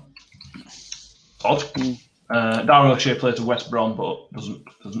 Oh. Odd. Dara O'Shea plays for West Brom, but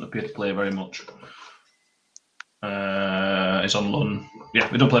doesn't appear to play very much. It's on loan. Yeah,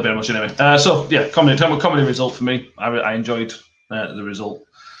 we don't play very much anyway. Comedy result for me. I enjoyed the result.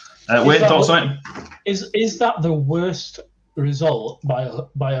 Wayne, thoughts on it? Is that the worst result by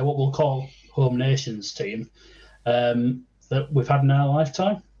what we'll call home nations team that we've had in our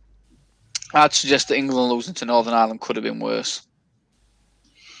lifetime? I'd suggest that England losing to Northern Ireland could have been worse.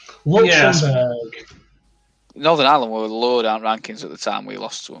 Luxembourg. Northern Ireland were low down rankings at the time we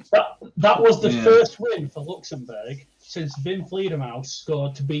lost to them. That was the first win for Luxembourg since Wim Fledermaus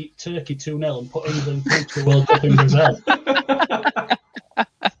scored to beat Turkey 2-0 and put England through to the World Cup in Brazil.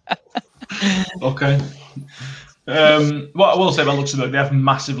 Okay. What I will say about Luxembourg, they have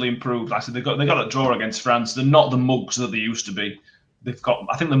massively improved. Like I said, they got a draw against France. They're not the mugs that they used to be.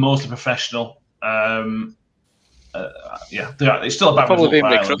 I think they're mostly professional. They're still a bad result.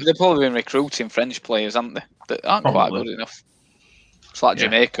 They've probably been recruiting French players, haven't they? That aren't quite good enough. It's like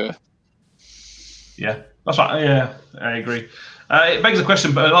Jamaica. Yeah, that's right. Yeah, I agree. It begs the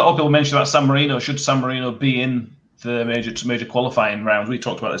question, but a lot of people mention about San Marino. Should San Marino be in the major qualifying rounds? We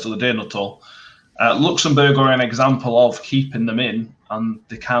talked about this the other day, not all. Luxembourg are an example of keeping them in, and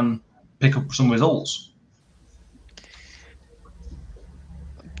they can pick up some results.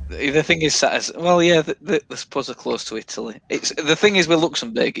 The thing is, I suppose they're close to Italy. The thing is with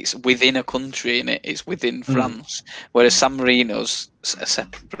Luxembourg, it's within a country, innit? It's within France. Whereas San Marino's a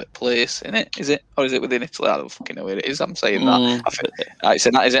separate place, innit? Is it? Or is it within Italy? I don't fucking know where it is. I'm saying that. Is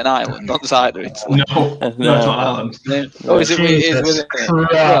it an island, not side of Italy? No, it's not Ireland. Or is it within it?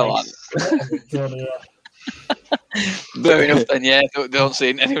 Fair enough then, yeah. Don't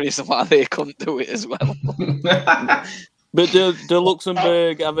see any reason why they couldn't do it as well. But do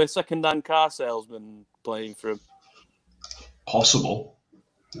Luxembourg have a second-hand car salesman playing for him? Possible.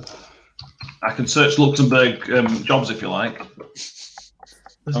 I can search Luxembourg jobs if you like.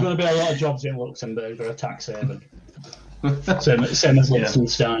 There's going to be a lot of jobs in Luxembourg for a tax haven. same as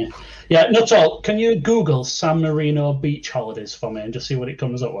Liechtenstein. Yeah, not all. Can you Google San Marino beach holidays for me and just see what it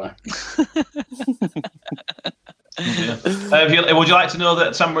comes up with? Would you like to know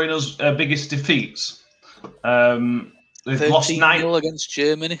that San Marino's biggest defeats? They've lost 9-0 against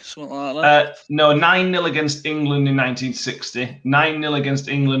Germany, something like that. No, 9-0 against England in 1960, 9-0 against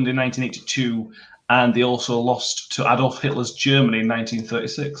England in 1982, and they also lost to Adolf Hitler's Germany in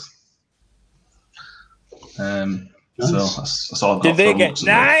 1936. Nice. So that's all I've got. Did they get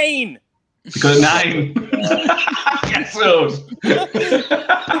 9? They got 9. Yes, I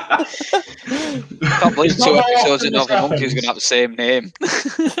can't believe 2 episodes of Novel Monkey is going to have the same name.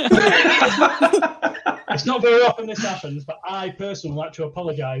 It's not very often this happens, but I personally would like to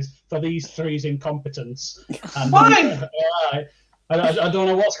apologise for these three's incompetence. And, why? I don't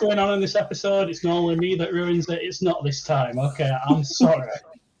know what's going on in this episode. It's normally me that ruins it. It's not this time. Okay, I'm sorry.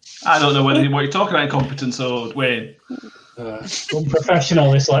 I don't know what you're talking about incompetence or Wayne.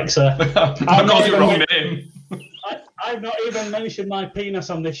 Unprofessional, Alexa. I got the wrong name. I've not even mentioned my penis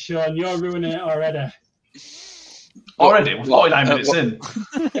on this show, and you're ruining it already. Already? We're 49 minutes in.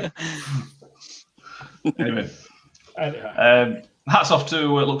 Anyway. Hats off to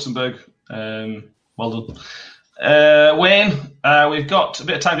Luxembourg. Well done. Wayne, we've got a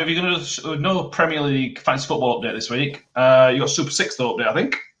bit of time. Have you got no Premier League fantasy football update this week? You got Super 6 update, I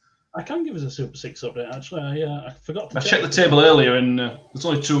think. I can give us a Super 6 update, actually. I forgot to I checked the table earlier, and there's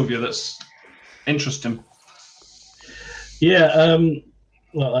only 2 of you that's interesting. Yeah,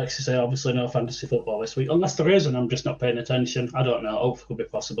 well, like I say, obviously no fantasy football this week. Unless there is, and I'm just not paying attention. I don't know. Hopefully it could be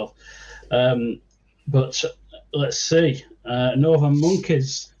possible. But let's see. Northern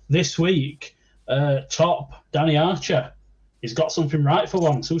Monkeys this week. Top Danny Archer. He's got something right for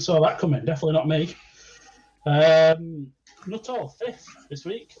once. Who saw that coming? Definitely not me. Nuttall, 5th this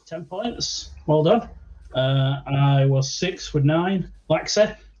week, 10 points. Well done. I was 6th with 9. Like I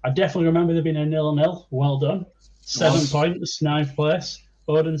said, I definitely remember there being a 0-0. Well done. 7 points, 9th place.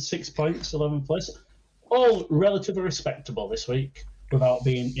 Odin, 6 points, 11th place. All relatively respectable this week without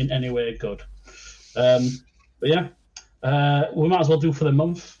being in any way good. But yeah, we might as well do for the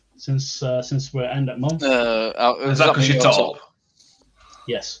month since we're end at month. Is that because you're top?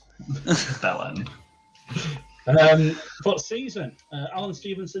 Yes. Bellend. But season, Alan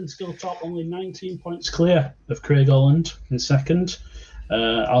Stevenson still top, only 19 points clear of Craig Holland in second.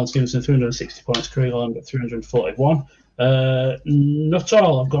 Alan Stevenson 360 points, Craig Holland at 341. Not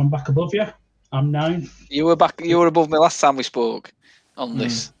all, I've gone back above you. I'm 9. You were above me last time we spoke on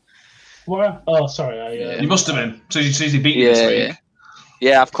this. Where? Oh, sorry. You must have been. So you beat you this week.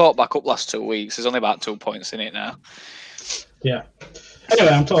 Yeah, I've caught back up last 2 weeks. There's only about 2 points in it now. Yeah. Anyway,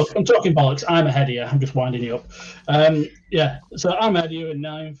 I'm talking bollocks. I'm ahead of you. I'm just winding you up. Yeah, so I'm ahead of you in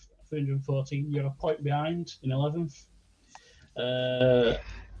 9th, 314. You're a point behind in 11th.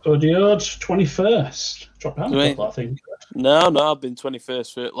 Odiod, 21st. Drop down a couple, I think. No, I've been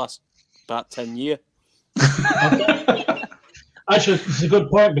 21st for the last about 10 years. Actually, it's a good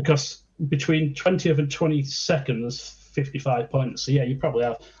point because between 20th and 22nd, there's 55 points. So yeah, you probably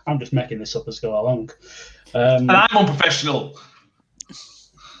have. I'm just making this up as go along. And I'm unprofessional.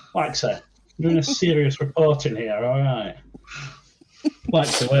 Like I say, I'm doing a serious reporting here, all right? Like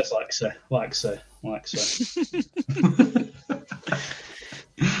I say, where's like I say? Like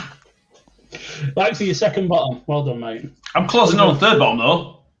for your second bottom. Well done, mate. I'm closing on third bottom,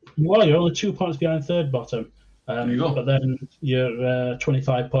 though. Well, you're only 2 points behind third bottom. There you go. But then you're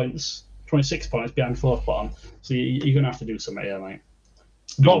 26 points behind fourth bottom. So you're going to have to do something here, mate.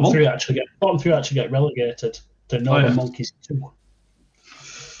 Bottom three actually get relegated to Northern Monkeys 2.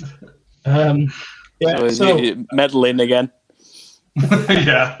 Yeah, so meddling again.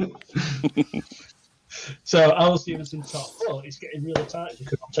 Yeah. So Alan Stevenson top. Oh, it's getting really tight. You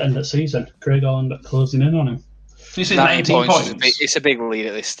could not end the season. Craig Holland closing in on him. You see 19 points. It's a big lead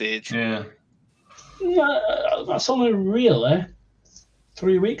at this stage. Yeah. That's only really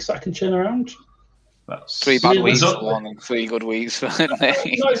 3 weeks that can turn around. That's 3 bad weeks for one and 3 good weeks.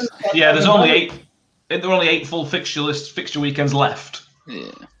 Yeah, there's only 8. There are only 8 full fixture weekends left.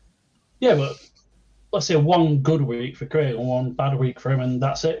 Yeah, but let's say 1 good week for Craig and 1 bad week for him, and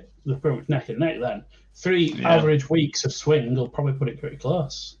that's it. They're pretty much neck and neck then. 3 average weeks of swing will probably put it pretty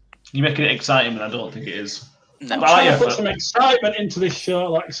close. You're making it exciting, but I don't think it is. No, I'm trying to put some excitement into this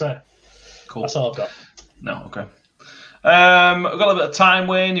show, like I say. Cool. That's all I've got. No, okay. I've got a little bit of time,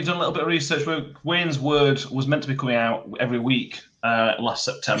 Wayne. You've done a little bit of research. Wayne's Word was meant to be coming out every week last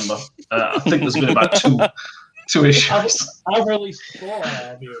September. I think there's been about two issues. I've released 4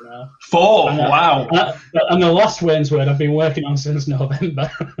 of you now. 4? Wow. And the last Wayne's Word I've been working on since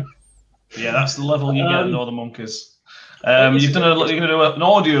November. Yeah, that's the level you get at Northern Monkeys. You're going to do an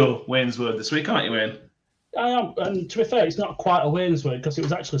audio Wayne's Word this week, aren't you, Wayne? I am, and to be fair, it's not quite a Wayne's Word because it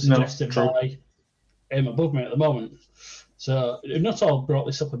was actually suggested by him above me at the moment. So Nuttall brought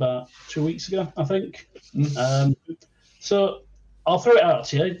this up about 2 weeks ago, I think. So I'll throw it out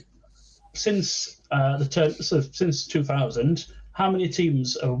to you. Since since 2000, how many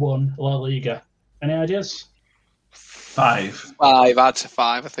teams have won La Liga? Any ideas? 5. I'd say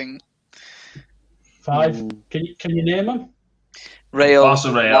 5, I think. 5. Can you name them? Real,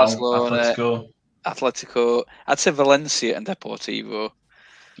 Barcelona, Atletico. I'd say Valencia and Deportivo.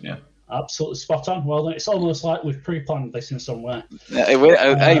 Yeah. Absolutely spot on. Well, it's almost like we've pre-planned this in some way. Yeah,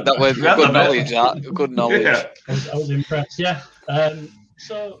 that was good knowledge. Good knowledge. Yeah. I was impressed. Yeah.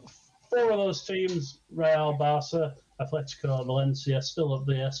 So 4 of those teams: Real, Barca, Atletico, Valencia, still up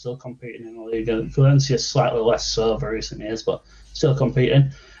there, still competing in the Liga. Valencia slightly less so over recent years, but still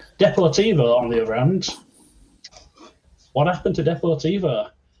competing. Deportivo, on the other hand, what happened to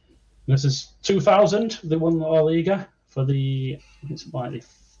Deportivo? This is 2000. They won La Liga for it's like the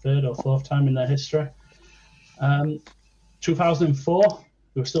 3rd or 4th time in their history. 2004,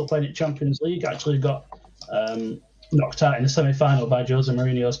 we were still playing at Champions League. Actually got knocked out in the semi-final by Jose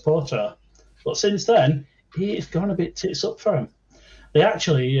Mourinho's Porto. But since then, it's gone a bit tits up for him. They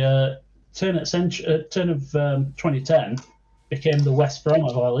actually, turn of 2010, became the West Brom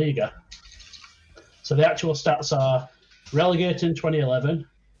of La Liga. So the actual stats are relegated in 2011,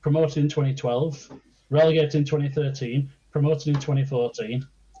 promoted in 2012, relegated in 2013, promoted in 2014.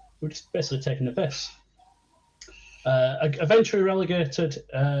 We're just basically taking the piss. Eventually relegated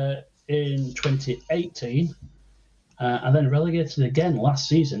in 2018, and then relegated again last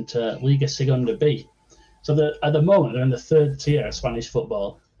season to Liga Segunda B. So at the moment, they're in the third tier of Spanish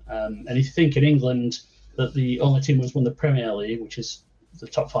football. And if you think in England that the only team who's won the Premier League, which is the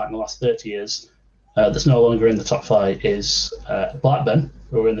top flight in the last 30 years, that's no longer in the top flight is Blackburn,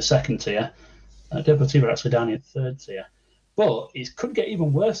 who are in the second tier. Deportivo are actually down in third tier. But it could get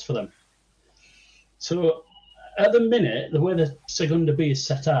even worse for them. So at the minute, the way the Segunda B is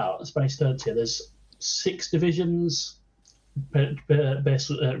set out, the Spanish third tier, there's 6 divisions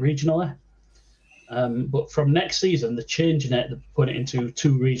based regionally. But from next season, they're changing it, they're putting it into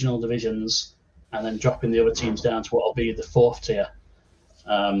 2 regional divisions and then dropping the other teams down to what will be the 4th tier.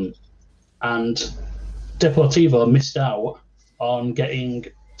 And Deportivo missed out on getting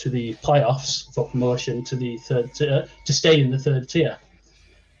to the playoffs for promotion to the third tier, to stay in the third tier.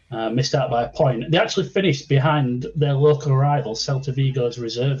 Missed out by a point. They actually finished behind their local rival, Celta Vigo's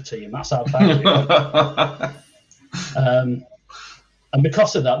reserve team. That's how bad it was. And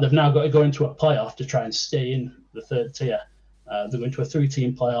because of that, they've now got to go into a playoff to try and stay in the third tier. They're going to a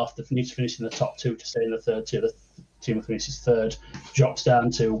 3-team playoff. They need to finish in the top 2 to stay in the third tier. The team who finishes third drops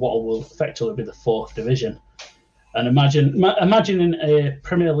down to what will effectively be the 4th division. And imagining a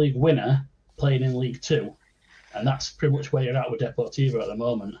Premier League winner playing in League 2, and that's pretty much where you're at with Deportivo at the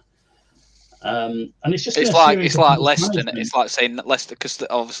moment. And it's like Leicester. It's like saying that Leicester, because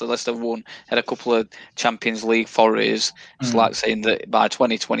obviously Leicester had a couple of Champions League forays. It's like saying that by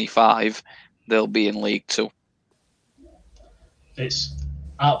 2025 they'll be in League 2. It's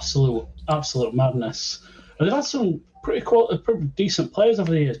absolute madness. And they've had some pretty decent players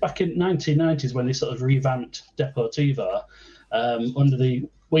over the years. Back in 1990s, when they sort of revamped Deportivo under the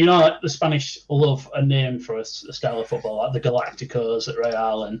the Spanish love a name for a style of football, like the Galacticos at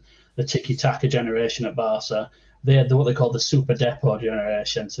Real and the tiki-taka generation at Barca. They had what they called the Super Depo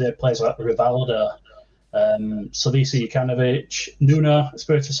generation. So they had players like Rivaldo, Savici Jukanovic, Nuno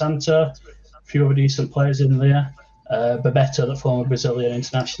Espirito Santo, a few other decent players in there. Bebeto, the former Brazilian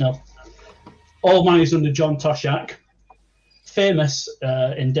international. All managed under John Toshak, famous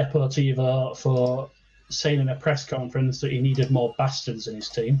in Deportivo for saying in a press conference that he needed more bastards in his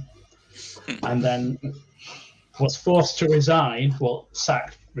team, and then was forced to resign. Well,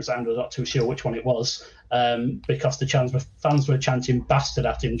 resigned. I'm not too sure which one it was, because the fans were chanting "bastard"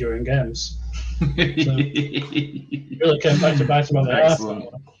 at him during games. So, really came back to bite him on the ass.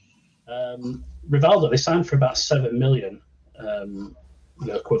 Rivaldo, they signed for about 7 million,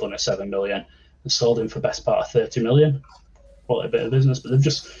 the equivalent of 7 million, and sold him for best part of 30 million. What a bit of business, but they've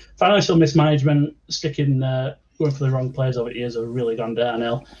just financial mismanagement, going for the wrong players over the years have really gone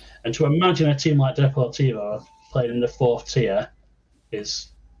downhill. And to imagine a team like Deportivo playing in the 4th tier is,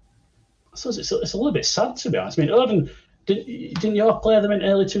 I suppose it's a little bit sad, to be honest. I mean, Odin, didn't you all play them in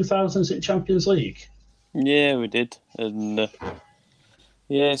early 2000s in Champions League? Yeah, we did, and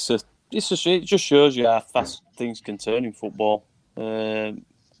it just shows you how fast things can turn in football.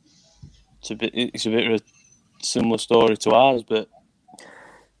 It's a bit of a similar story to ours, but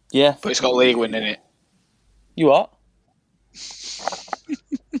yeah. But it's got a league win in it. You what?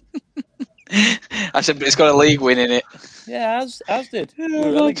 I said, but it's got a league win in it. Yeah, as did.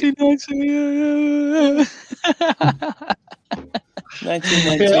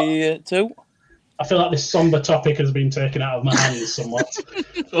 1992. I feel like this somber topic has been taken out of my hands somewhat.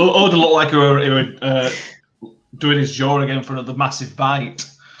 Odin looked like he were doing his jaw again for another massive bite.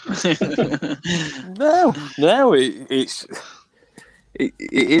 No, it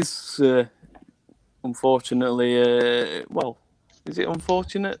is unfortunately. Is it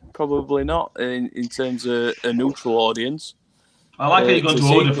unfortunate? Probably not. In terms of a neutral audience, I like how you got to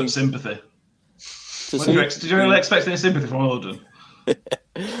Odin for sympathy. Did you really expect any sympathy from Odin?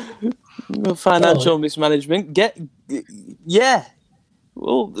 Financial mismanagement. Yeah.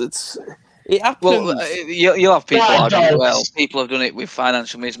 Well, it happens. Well, you'll have people argue. Well, people have done it with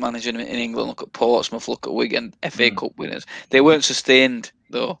financial mismanagement in England. Look at Portsmouth. Look at Wigan. FA Cup winners. They weren't sustained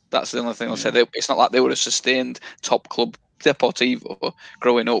though. That's the only thing I'll say. It's not like they were a sustained top club. Deportivo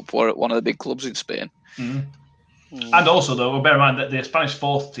growing up were one of the big clubs in Spain. And also, though, bear in mind that the Spanish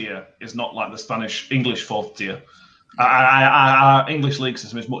fourth tier is not like the Spanish English fourth tier. Our English league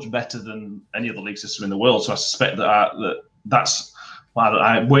system is much better than any other league system in the world. So I suspect that's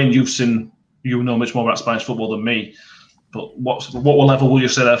why Wayne, you know much more about Spanish football than me. But what level will you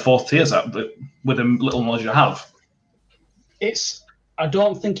say their fourth tier is at? With the little knowledge you have, I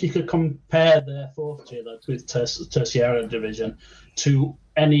don't think you could compare their fourth tier with Tertiary division to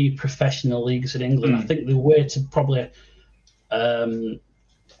any professional leagues in England. I think the way to probably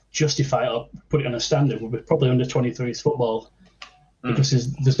justify it or put it on a standard would be probably under 23s football, because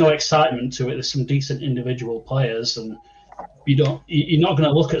there's no excitement to it. There's some decent individual players, and you're not going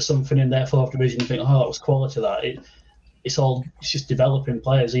to look at something in their fourth division and think, oh, that was quality. It's just developing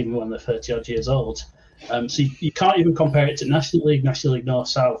players even when they're 30 odd years old. So you can't even compare it to National League North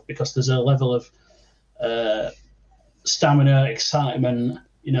South, because there's a level of stamina, excitement,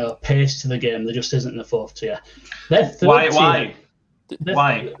 pace to the game that just isn't in the fourth tier. They're third tier.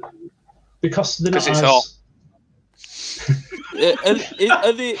 Why? Because they're not it's as... hot.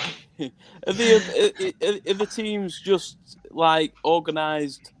 Are the teams just like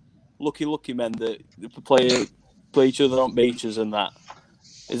organised lucky men that play each other on beaches and that?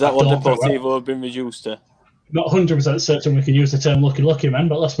 Is that what Deportivo have been reduced to? Not 100% certain we can use the term lucky men,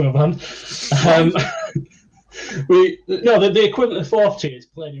 but let's move on. The equivalent of fourth tier is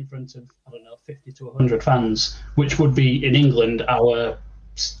played in front of 50 to 100 fans, which would be in England our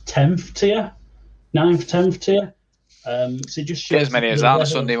 10th tier, 9th, 10th tier. So it just shows get as many as that on a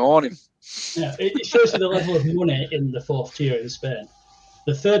Sunday morning. Yeah, it shows you the level of money in the fourth tier in Spain.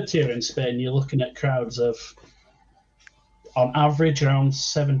 The third tier in Spain, you're looking at crowds of, on average, around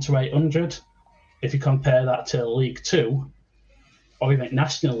 700 to 800. If you compare that to League Two, or even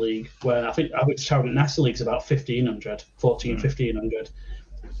National League, where I think average crowd at National League is about 1,500.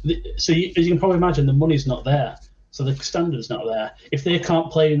 So as you can probably imagine, the money's not there, so the standard's not there. If they can't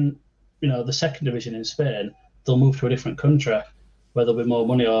play in, the second division in Spain, they'll move to a different country where there'll be more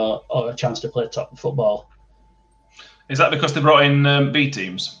money or a chance to play top football. Is that because they brought in B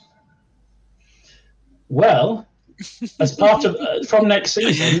teams? Well, as part of from next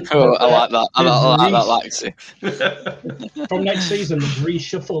season. I like that. I like that, From next season, they've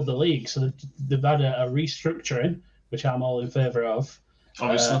reshuffled the league, so they've had a restructuring, which I'm all in favour of.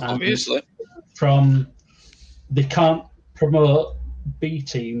 Obviously. They can't promote B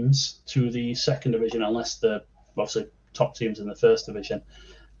teams to the second division unless they're obviously top teams in the first division.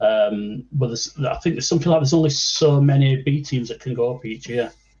 But I think there's something like there's only so many B teams that can go up each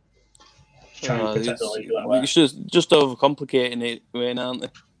year. Try and protect the league that way. It's just overcomplicating it, Wayne, aren't they?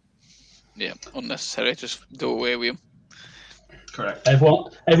 Yeah, unnecessary. Just do away with them. Correct.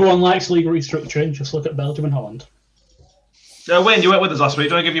 Everyone likes league restructuring. Just look at Belgium and Holland. Wayne, you weren't with us last week.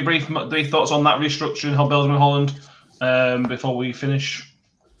 Do you want to give your brief thoughts on that restructuring, how Belgium and Holland, before we finish?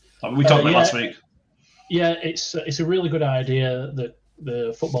 We talked about last week. Yeah, it's a really good idea that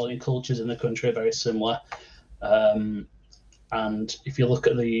the footballing cultures in the country are very similar. And if you look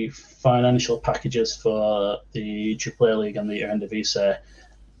at the financial packages for the AAA League and the Eredivisie,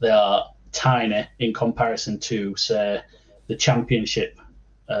 they are tiny in comparison to, say, the Championship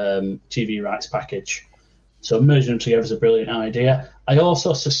TV rights package. So merging them together is a brilliant idea. I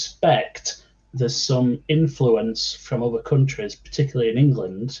also suspect there's some influence from other countries, particularly in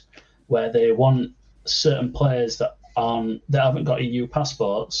England, where they want certain players that haven't got EU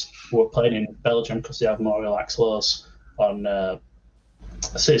passports who are playing in Belgium because they have more relaxed laws on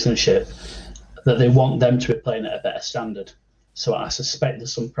citizenship, that they want them to be playing at a better standard. So I suspect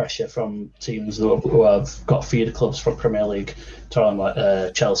there's some pressure from teams who have got feeder clubs from Premier League, talking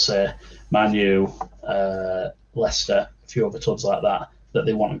like Chelsea, Man U, Leicester, a few other clubs like that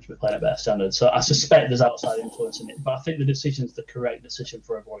they want them to be playing at a better standard. So I suspect there's outside influence in it, but I think the decision's the correct decision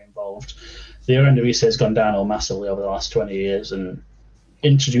for everyone involved. The Eredivisie has gone down massively over the last 20 years, and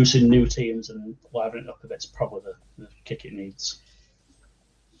introducing new teams and livening it up a bit's probably the kick it needs.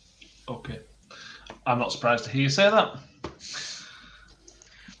 Okay. I'm not surprised to hear you say that.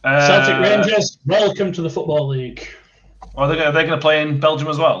 Celtic Rangers, welcome to the Football League. Are they going to play in Belgium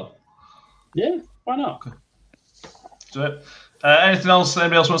as well? Yeah, why not? Okay. Do it. Anything else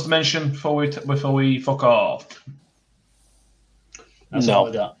anybody else wants to mention before we fuck off? That's all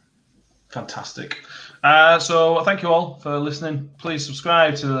I got. Fantastic. So thank you all for listening. Please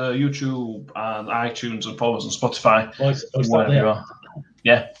subscribe to YouTube and iTunes and follow us on Spotify. Wherever you are.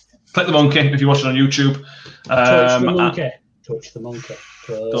 Yeah. Click the monkey if you're watching on YouTube. Touch the monkey.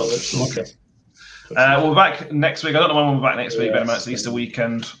 We'll be back next week. I don't know when we'll be back next week, but it's the Easter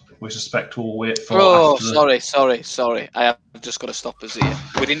weekend. We suspect we'll wait for. Oh, sorry. I have just got to stop us here.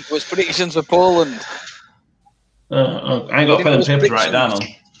 Was predictions for Poland. I ain't got a pen and paper to write it down on.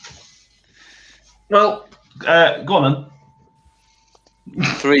 Well, go on then.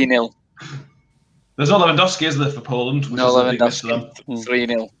 3-0. There's no Lewandowski, is there, for Poland? No Lewandowski.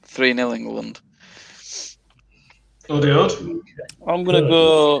 3-0. 3-0 England. Odiod? I'm going to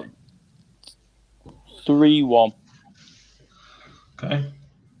go 3-1. Okay.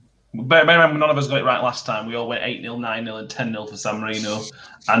 Bear in mind, none of us got it right last time. We all went 8-0, 9-0, and 10-0 for San Marino,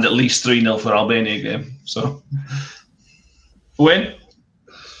 and at least 3-0 for Albania game. So, win?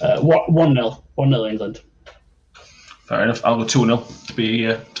 1-0. 1-0 England. Fair enough. I'll go 2-0 to be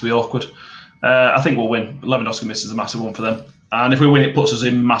awkward. I think we'll win. Lewandowski misses a massive one for them. And if we win, it puts us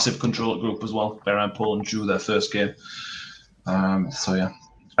in massive control at group as well. Bear in mind, Poland drew their first game. So, yeah.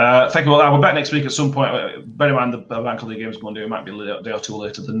 Thank you. Well, we're back next week at some point. Bear in mind, the bank holiday game is Monday. It might be a day or two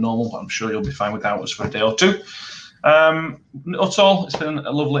later than normal, but I'm sure you'll be fine without us for a day or two. That's all. It's been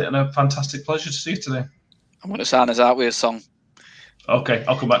a lovely and a fantastic pleasure to see you today. I'm going to sign us out with a song. Okay,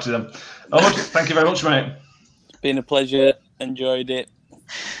 I'll come back to them. Thank you very much, mate. It's been a pleasure. Enjoyed it.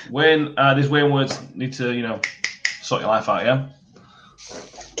 Wayne, these Wayne words need to, sort your life out, yeah?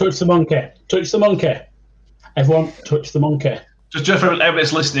 Touch the monkey. Touch the monkey. Everyone, touch the monkey. Just for everybody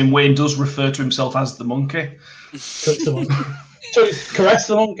that's listening, Wayne does refer to himself as the monkey. Touch the monkey. Caress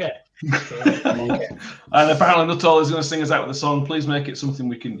the monkey. And apparently Nuttall is going to sing us out with a song. Please make it something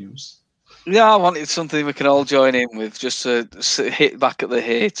we can use. Yeah, I wanted something we can all join in with, just to hit back at the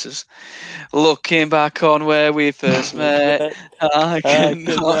haters. Looking back on where we first met, I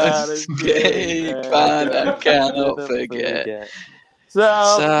cannot escape, and I cannot forget.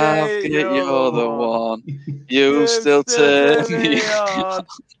 Southgate, you're the one. You still turn me on.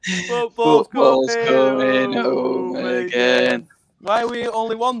 Football's coming home again. Why are we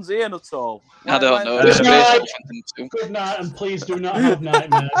only ones here, Nuttall? I don't know. Good night, and please do not have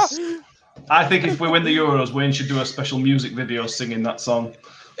nightmares. I think if we win the Euros, Wayne should do a special music video singing that song.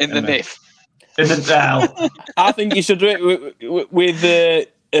 In the NIF. In the Dell. I think you should do it with a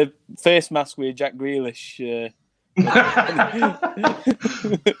face mask with Jack Grealish.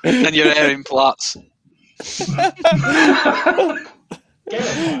 And your hair in plaits. It's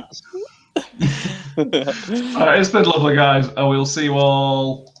been lovely, guys. We'll see you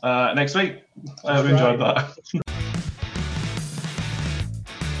all next week. I hope you enjoyed that.